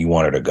direction you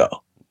want her to go.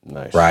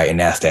 Nice. Right. And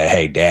that's that,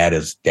 hey, dad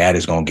is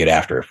going to get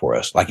after it for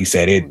us. Like you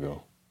said,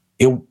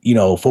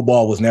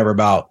 football was never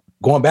about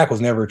going back,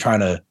 was never trying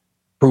to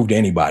prove to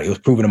anybody. It was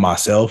proving to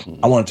myself.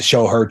 Mm-hmm. I wanted to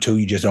show her too.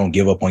 You just don't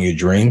give up on your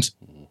dreams.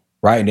 Mm-hmm.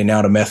 Right. And then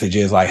now the message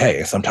is like,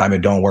 hey, sometimes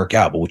it don't work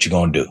out, but what you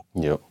going to do?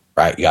 Yep.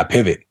 Right. You got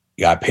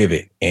to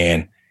pivot.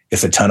 And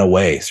it's a ton of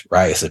ways,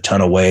 right? It's a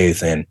ton of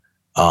ways. And,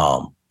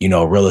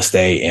 real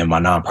estate and my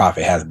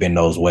nonprofit has been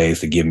those ways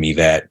to give me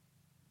that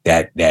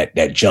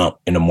jump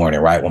in the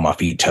morning, right? When my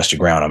feet touch the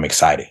ground, I'm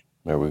excited.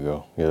 There we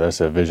go. Yeah, that's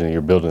that vision.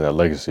 You're building that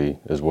legacy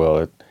as well.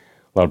 A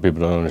lot of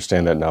people don't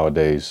understand that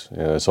nowadays.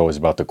 It's always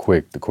about the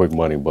quick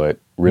money, but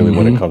really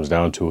when it comes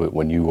down to it,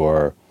 when you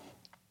are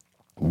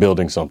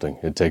building something,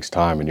 it takes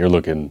time. And you're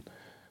looking,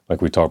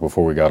 like we talked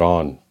before we got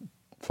on,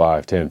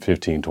 5, 10,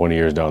 15, 20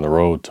 years down the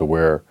road to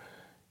where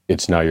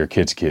it's now your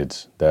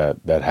kids' that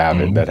have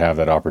it, that have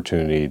that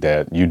opportunity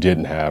that you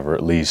didn't have, or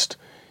at least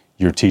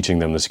you're teaching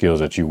them the skills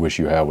that you wish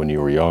you had when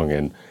you were young.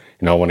 And,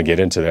 I want to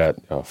get into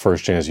that.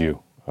 First Chance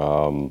U.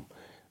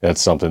 That's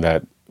something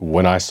that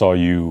when I saw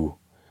you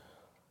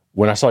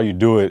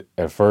do it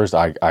at first,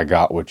 I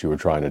got what you were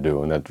trying to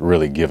do. And that's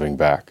really giving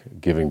back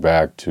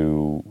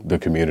to the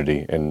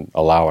community and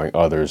allowing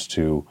others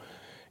to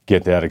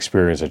get that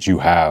experience that you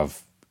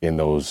have in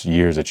those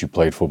years that you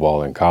played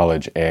football in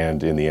college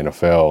and in the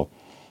NFL,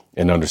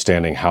 and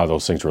understanding how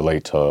those things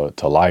relate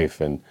to life.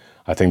 And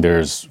I think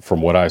there's,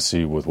 from what I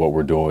see with what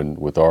we're doing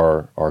with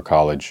our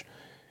college,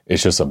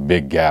 it's just a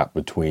big gap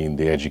between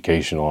the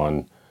education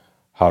on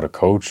how to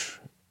coach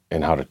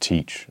and how to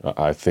teach.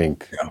 I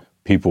think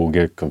people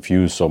get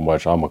confused so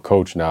much. I'm a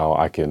coach now.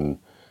 I can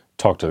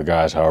talk to the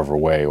guys however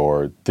way,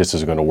 or this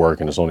is going to work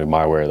and it's only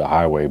my way or the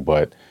highway.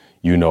 But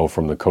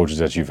from the coaches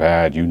that you've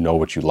had,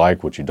 what you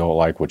like, what you don't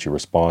like, what you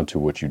respond to,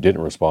 what you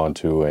didn't respond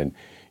to. And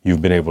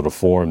you've been able to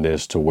form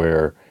this to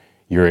where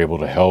you're able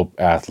to help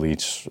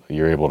athletes,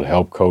 you're able to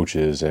help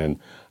coaches, and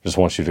I just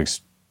want you to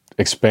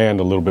expand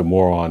a little bit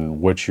more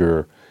on what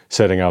you're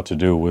setting out to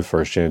do with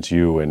First Chance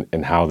U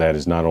and how that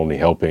is not only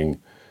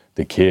helping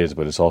the kids,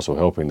 but it's also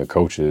helping the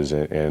coaches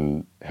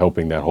and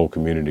helping that whole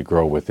community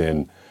grow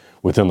within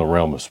the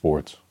realm of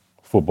sports,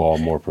 football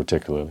more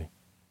particularly.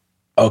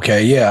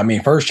 Okay, yeah. I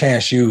mean, First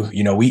Chance U,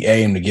 we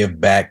aim to give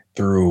back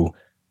through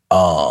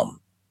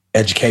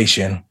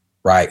education,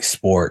 right,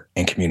 sport,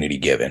 and community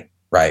giving,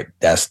 right?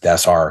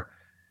 That's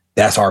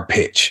our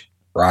pitch,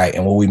 right?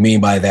 And what we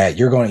mean by that,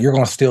 you're going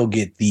to still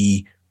get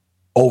the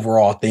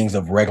overall things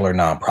of regular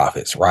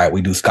nonprofits, right?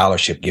 We do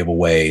scholarship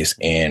giveaways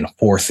in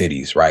 4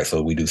 cities, right?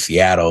 So we do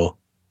Seattle,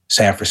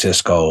 San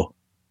Francisco,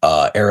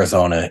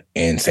 Arizona,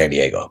 and San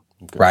Diego,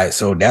 right?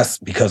 So that's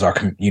because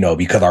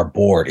our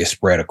board is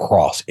spread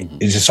across. It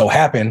just so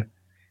happened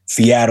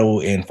Seattle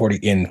in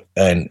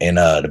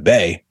the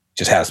Bay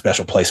just had a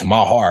special place in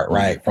my heart,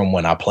 right? From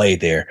when I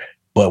played there,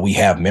 but we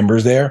have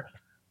members there.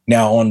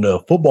 Now on the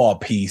football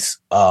piece,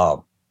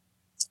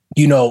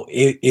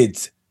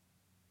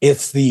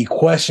 it's the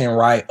question,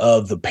 right,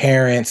 of the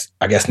parents,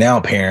 I guess now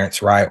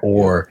parents, right,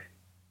 or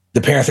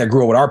the parents that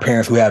grew up with our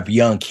parents who have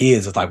young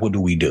kids. It's like, what do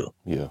we do?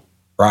 Yeah.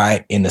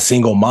 Right. And the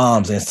single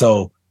moms. And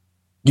so,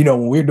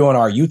 when we're doing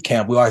our youth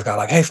camp, we always got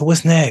like, hey, so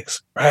what's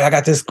next? Right. I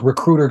got this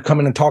recruiter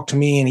coming to talk to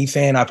me and he's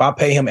saying if I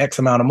pay him X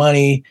amount of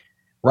money,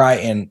 right.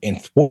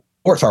 And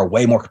sports are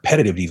way more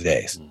competitive these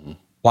days. Mm-hmm.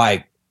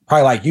 Like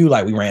probably like you,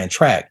 like we ran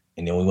track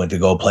and then we went to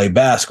go play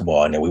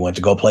basketball and then we went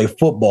to go play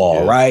football.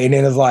 Yeah. Right. And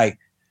then it's like,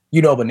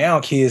 but now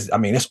kids, I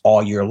mean, it's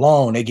all year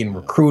long. They getting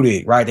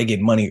recruited, right? They get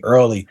money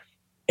early.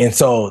 And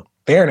so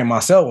Theron and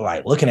myself were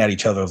like looking at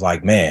each other, was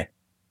like, man,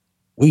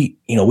 we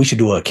should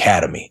do an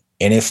academy.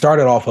 And it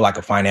started off with like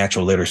a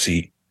financial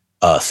literacy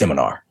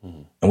seminar.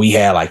 Mm-hmm. And we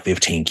had like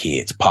 15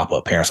 kids pop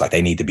up, parents like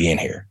they need to be in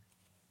here.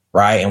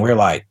 Right. And we're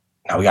like,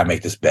 now we got to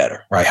make this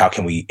better. Right. How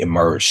can we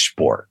emerge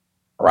sport?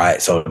 Right.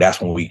 So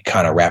that's when we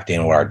kind of wrapped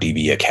in with our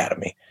DB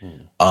Academy.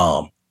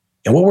 Mm-hmm.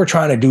 And what we're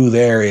trying to do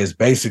there is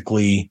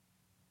basically,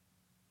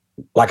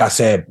 like I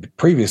said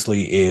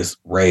previously, is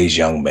raise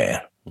young men,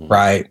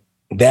 right?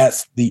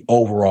 That's the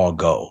overall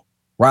goal,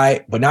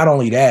 right? But not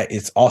only that,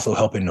 it's also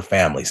helping the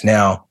families.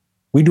 Now,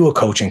 we do a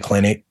coaching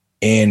clinic,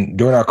 and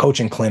during our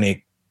coaching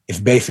clinic, it's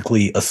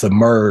basically a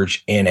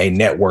submerge in a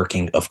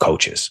networking of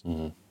coaches,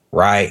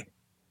 right?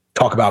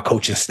 Talk about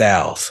coaching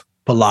styles,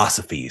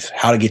 philosophies,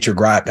 how to get your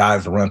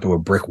guys to run through a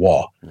brick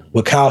wall.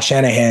 What Kyle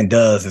Shanahan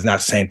does is not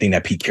the same thing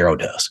that Pete Carroll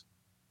does,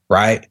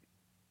 right?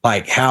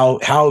 Like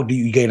how do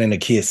you get in a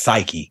kid's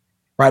psyche?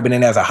 Right. But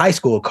then as a high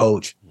school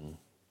coach,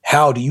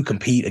 how do you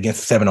compete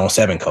against a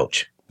 7-on-7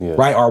 coach? Yeah.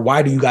 Right. Or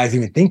why do you guys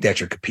even think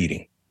that you're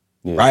competing?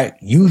 right?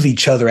 Use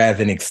each other as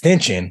an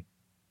extension,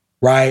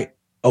 right?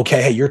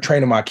 Okay, hey, you're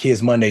training my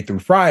kids Monday through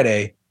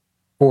Friday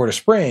for the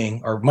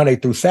spring, or Monday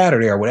through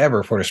Saturday or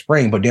whatever for the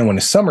spring. But then when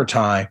it's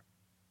summertime,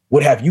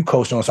 what have you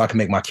coached on so I can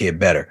make my kid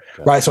better?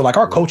 Right. So like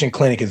our coaching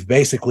clinic is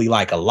basically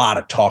like a lot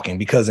of talking,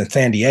 because in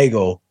San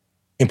Diego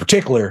in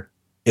particular,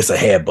 it's a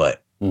headbutt.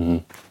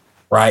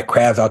 Right.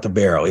 Crabs out the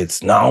barrel.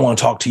 It's no, I don't want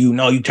to talk to you.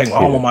 No, you take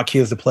all of my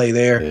kids to play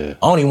there.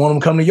 I don't even want them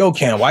to come to your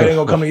camp. Why they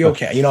gonna come to your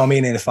camp? You know what I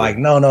mean? And it's like,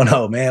 no,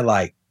 man.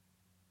 Like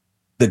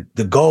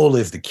the goal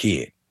is the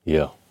kid.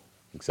 Yeah,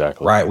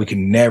 exactly. Right. We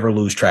can never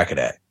lose track of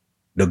that.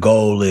 The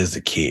goal is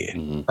the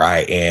kid.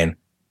 Right. And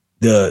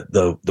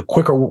the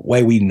quicker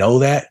way we know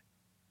that,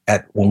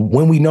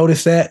 when we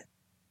notice that,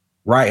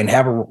 right, and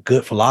have a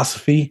good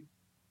philosophy,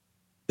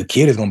 the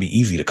kid is going to be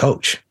easy to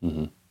coach,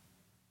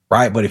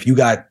 right? But if you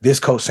got this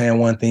coach saying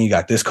one thing, you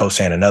got this coach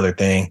saying another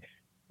thing,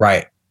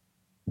 right,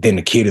 then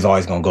the kid is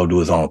always going to go do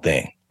his own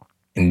thing.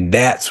 And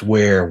that's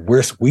where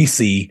we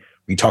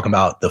talking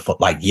about the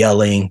like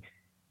yelling.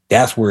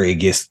 That's where it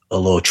gets a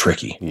little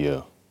tricky.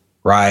 Yeah.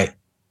 Right.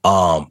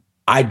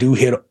 I do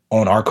hit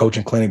on our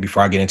coaching clinic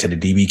before I get into the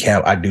DB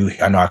camp. I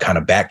know I kind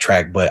of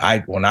backtrack, but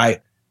when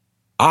I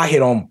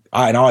hit on,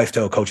 and I always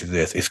tell coaches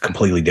this, it's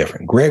completely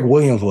different. Greg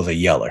Williams was a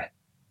yeller.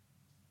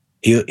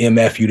 He'll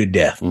MF you to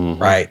death,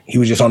 right? He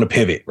was just on the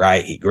pivot,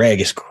 right?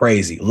 Greg is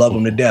crazy. Love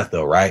him to death,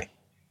 though, right?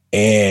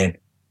 And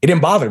it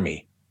didn't bother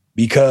me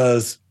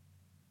because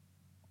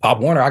Pop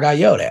Warner, I got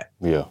yelled at.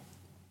 Yeah.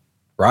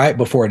 Right?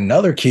 But for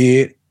another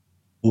kid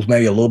who's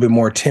maybe a little bit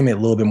more timid, a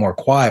little bit more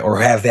quiet, or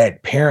has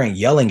that parent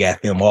yelling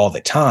at them all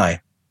the time,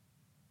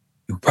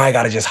 you probably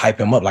got to just hype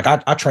him up. Like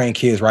I train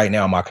kids right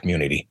now in my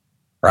community.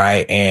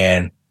 Right.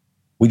 And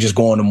we just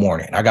go in the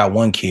morning. I got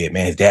one kid,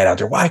 man, his dad out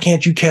there. Why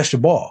can't you catch the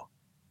ball?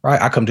 Right.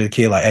 I come to the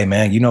kid like, hey,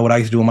 man, you know what I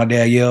used to do when my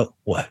dad yelled?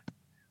 What?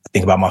 I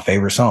think about my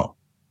favorite song.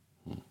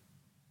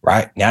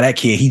 Right. Now that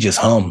kid, he just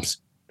hums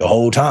the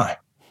whole time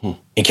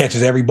and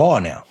catches every ball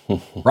now.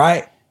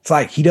 Right. It's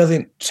like he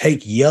doesn't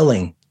take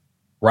yelling.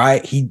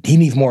 Right. He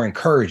needs more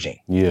encouraging.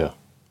 Yeah.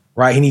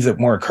 Right. He needs a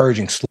more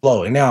encouraging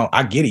slow. And now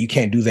I get it. You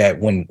can't do that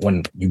when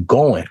you're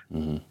going.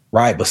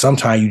 Right. But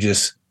sometimes you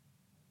just,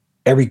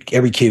 every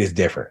kid is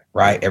different,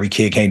 right? Every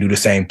kid can't do the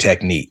same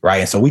technique, right?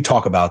 And so we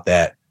talk about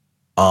that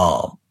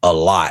a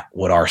lot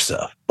with our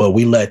stuff, but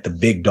we let the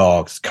big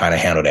dogs kind of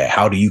handle that.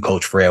 How do you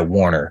coach Fred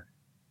Warner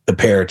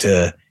compared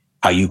to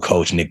how you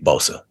coach Nick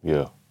Bosa?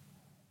 Yeah.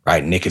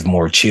 Right? Nick is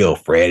more chill.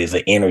 Fred is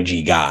an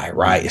energy guy,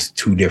 right? It's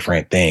two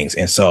different things.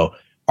 And so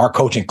our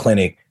coaching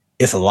clinic,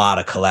 it's a lot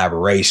of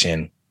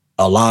collaboration,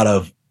 a lot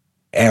of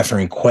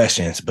answering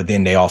questions, but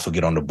then they also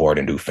get on the board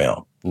and do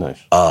film.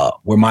 Nice.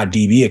 Where my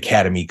DB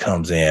Academy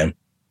comes in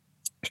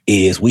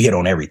is we hit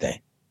on everything,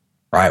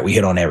 right? We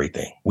hit on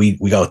everything. We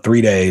go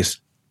 3 days,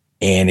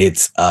 and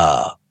it's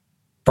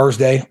first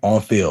day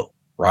on field,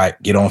 right?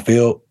 Get on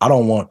field. I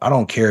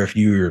don't care if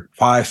you're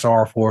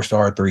 5-star,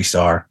 4-star,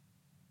 3-star.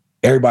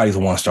 Everybody's a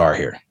 1-star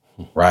here,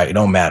 right? It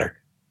don't matter.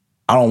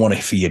 I don't want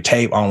to see your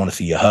tape. I don't want to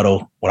see your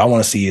huddle. What I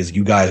want to see is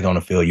you guys going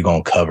to field, you're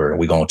going to cover,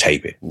 and we're going to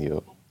tape it.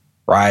 Yep.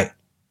 Right?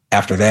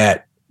 After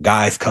that,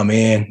 guys come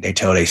in, they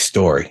tell their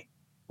story.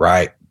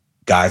 Right?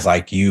 Guys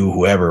like you,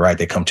 whoever, right?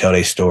 They come tell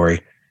their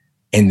story.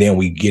 And then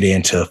we get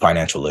into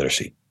financial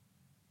literacy.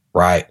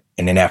 Right?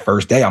 And then that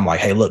first day, I'm like,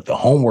 hey, look, the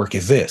homework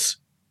is this.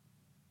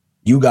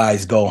 You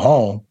guys go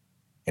home,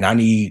 and I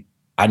need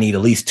at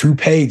least 2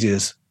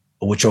 pages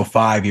of what your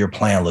 5-year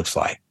plan looks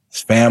like.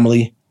 It's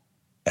family,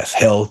 that's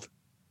health,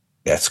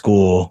 that's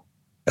school,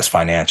 that's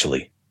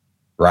financially.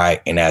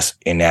 Right? And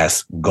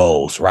that's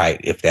goals,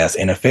 right? If that's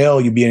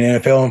NFL, you be in the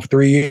NFL for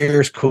 3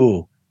 years,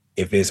 cool.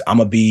 If it's I'm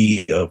gonna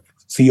be a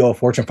CEO of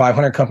Fortune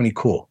 500 company,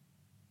 cool.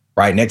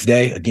 Right. Next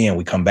day, again,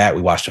 we come back,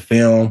 we watch the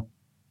film,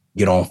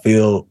 get on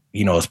field,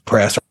 it's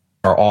press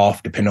or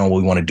off, depending on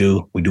what we want to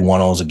do. We do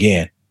one of those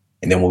again.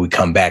 And then when we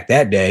come back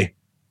that day,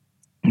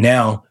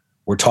 now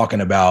we're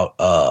talking about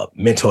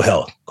mental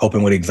health,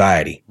 coping with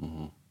anxiety.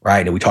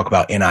 Right. And we talk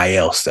about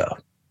NIL stuff.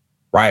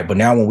 Right. But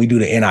now when we do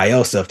the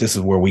NIL stuff, this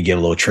is where we get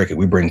a little tricky.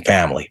 We bring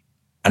family.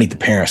 I need the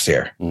parents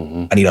there.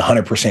 I need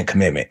 100%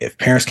 commitment. If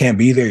parents can't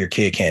be there, your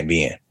kid can't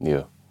be in.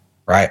 Yeah.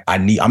 Right.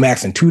 I'm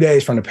asking 2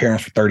 days from the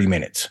parents for 30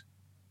 minutes.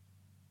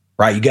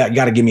 Right. You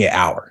got to give me an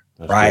hour.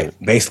 That's right.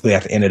 Good. Basically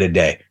at the end of the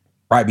day.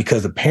 Right.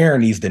 Because the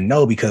parent needs to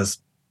know, because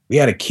we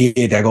had a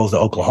kid that goes to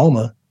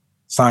Oklahoma,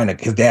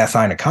 his dad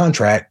signed a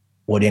contract.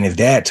 Well, then his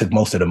dad took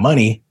most of the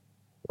money.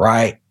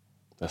 Right.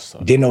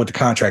 Didn't know what the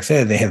contract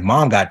said. Then his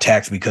mom got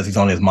taxed because he's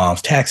on his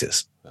mom's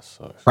taxes.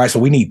 Right. So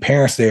we need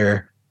parents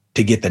there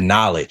to get the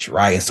knowledge.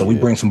 Right. And so we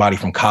bring somebody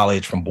from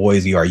college, from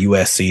Boise or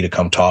USC to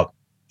come talk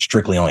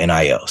strictly on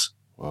NILs.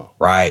 Wow.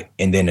 Right.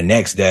 And then the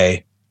next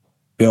day,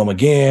 film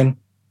again,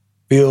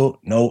 field,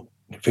 no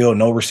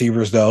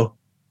receivers though.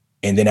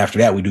 And then after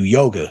that, we do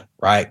yoga,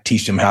 right?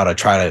 Teach them how to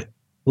try to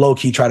low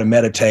key, try to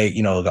meditate.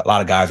 A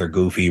lot of guys are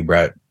goofy,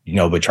 but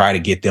try to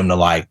get them to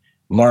like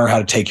learn how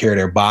to take care of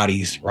their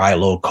bodies, right? A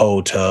little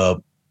cold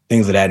tub,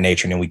 things of that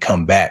nature. And then we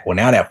come back. Well,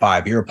 now that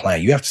 5-year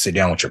plan, you have to sit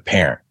down with your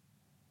parent,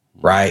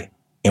 right?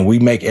 And we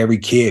make every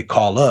kid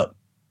call up,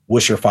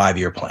 what's your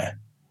 5-year plan?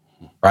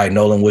 Right?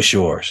 Nolan, what's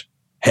yours?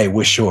 Hey,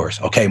 what's yours?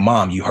 Okay,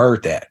 mom, you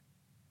heard that.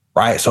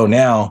 Right? So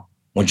now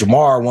when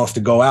Jamar wants to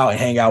go out and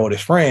hang out with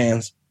his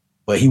friends,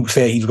 but he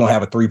said he's going to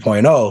have a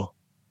 3.0,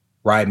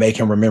 right? Make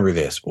him remember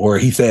this. Or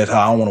he says,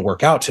 I don't want to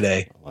work out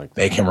today.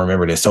 Make him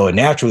remember this. So it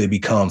naturally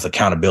becomes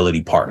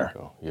accountability partner,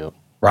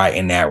 right?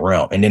 In that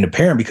realm. And then the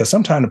parent, because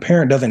sometimes the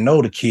parent doesn't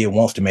know the kid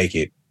wants to make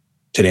it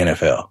to the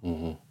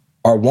NFL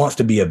or wants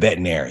to be a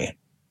veterinarian,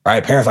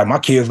 right? Parents like, my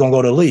kid's going to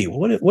go to the league.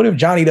 What if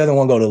Johnny doesn't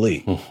want to go to the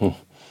league?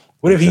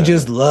 What if he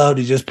just loved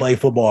to just play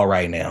football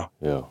right now?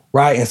 Yeah.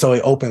 Right. And so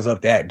it opens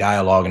up that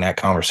dialogue and that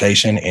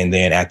conversation. And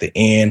then at the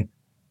end,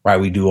 right,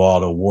 we do all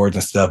the awards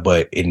and stuff,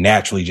 but it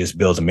naturally just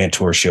builds a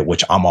mentorship,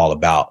 which I'm all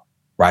about.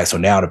 Right. So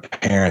now the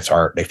parents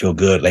they feel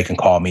good. They can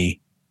call me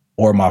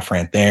or my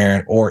friend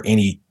Theron or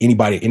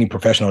anybody, any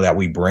professional that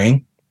we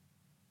bring.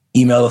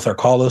 Email us or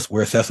call us.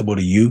 We're accessible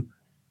to you.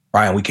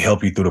 Right. And we can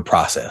help you through the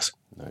process.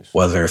 Nice.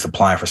 Whether it's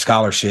applying for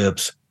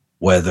scholarships,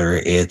 whether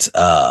it's,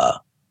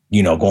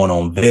 going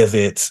on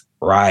visits,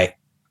 right?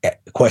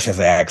 Questions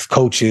to ask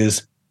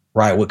coaches,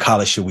 right? What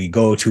college should we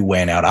go to?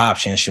 Weighing out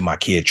options. Should my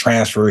kid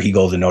transfer? He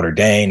goes to Notre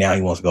Dame. Now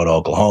he wants to go to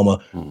Oklahoma.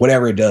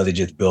 Whatever it does, it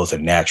just builds a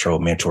natural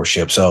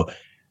mentorship. So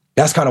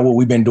that's kind of what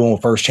we've been doing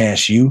with First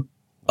Chance U.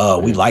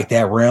 We like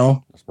that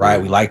realm,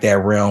 right? We like that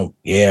realm.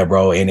 Yeah,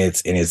 bro. And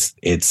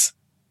it's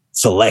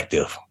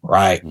selective,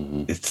 right?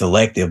 It's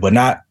selective, but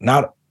not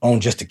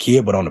on just the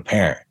kid, but on the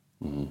parent,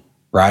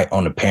 right?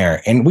 On the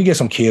parent. And we get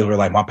some kids where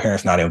like, my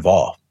parent's not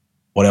involved.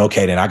 Well,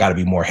 okay, then I got to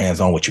be more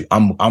hands-on with you.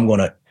 I'm going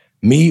to,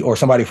 me or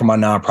somebody from my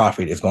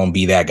nonprofit is going to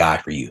be that guy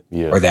for you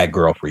or that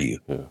girl for you,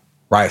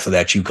 right? So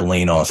that you can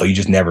lean on. So you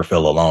just never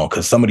feel alone,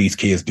 because some of these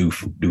kids do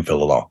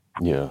feel alone.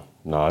 Yeah,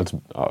 no, it's,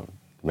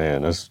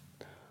 man,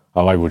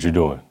 I like what you're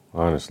doing,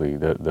 honestly.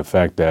 The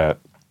fact that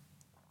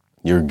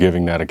you're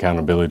giving that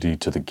accountability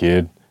to the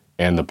kid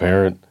and the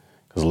parent,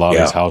 because a lot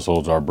of these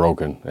households are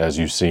broken, as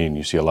you've seen.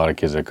 You see a lot of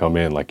kids that come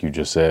in, like you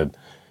just said,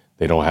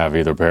 they don't have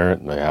either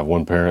parent. They have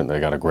one parent. They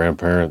got a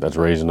grandparent that's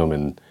raising them,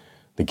 and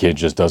the kid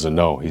just doesn't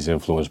know. He's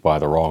influenced by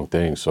the wrong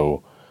thing.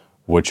 So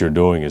what you're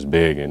doing is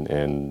big.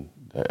 And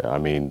I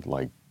mean,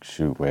 like,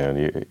 shoot, man,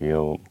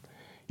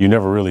 you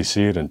never really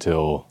see it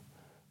until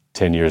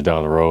 10 years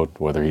down the road,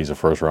 whether he's a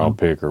first-round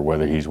pick or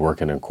whether he's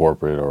working in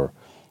corporate or,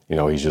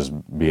 he's just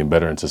being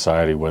better in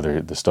society,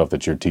 whether the stuff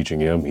that you're teaching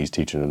him, he's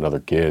teaching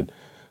another kid.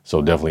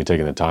 So definitely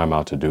taking the time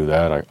out to do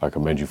that. I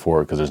commend you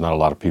for it, because there's not a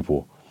lot of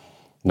people,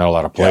 not a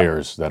lot of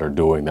players that are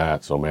doing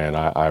that. So, man,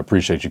 I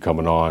appreciate you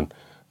coming on.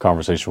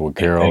 Conversation with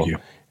Carol. Thank you.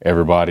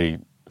 Everybody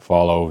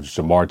follow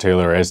Jamar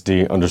Taylor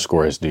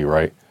 _SD,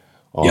 right?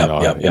 On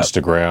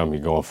Instagram. You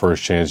go on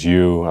First Chance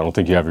U. I don't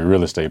think you have your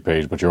real estate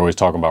page, but you're always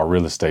talking about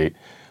real estate.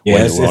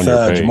 Yeah, it's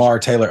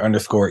Jamar Taylor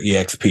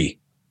 _EXP.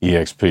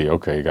 EXP.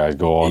 Okay, guys,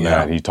 go on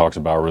that. He talks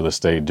about real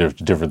estate,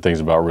 different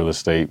things about real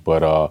estate.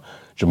 But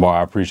Jamar,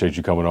 I appreciate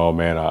you coming on,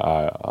 man.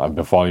 I've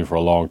been following you for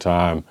a long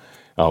time.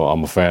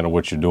 I'm a fan of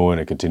what you're doing,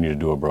 and continue to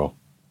do it, bro.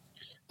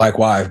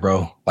 Likewise,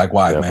 bro.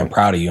 Likewise, man.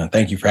 Proud of you, and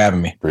thank you for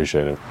having me.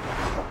 Appreciate it.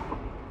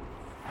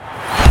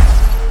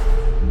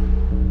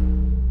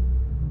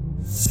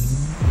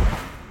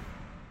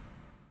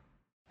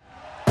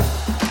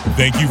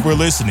 Thank you for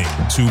listening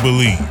to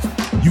Believe.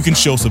 You can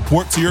show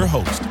support to your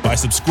host by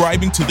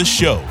subscribing to the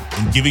show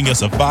and giving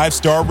us a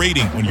 5-star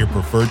rating on your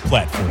preferred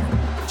platform.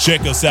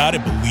 Check us out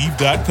at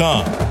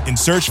Believe.com and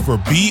search for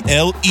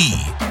BLEAV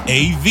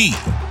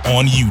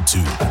on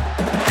YouTube.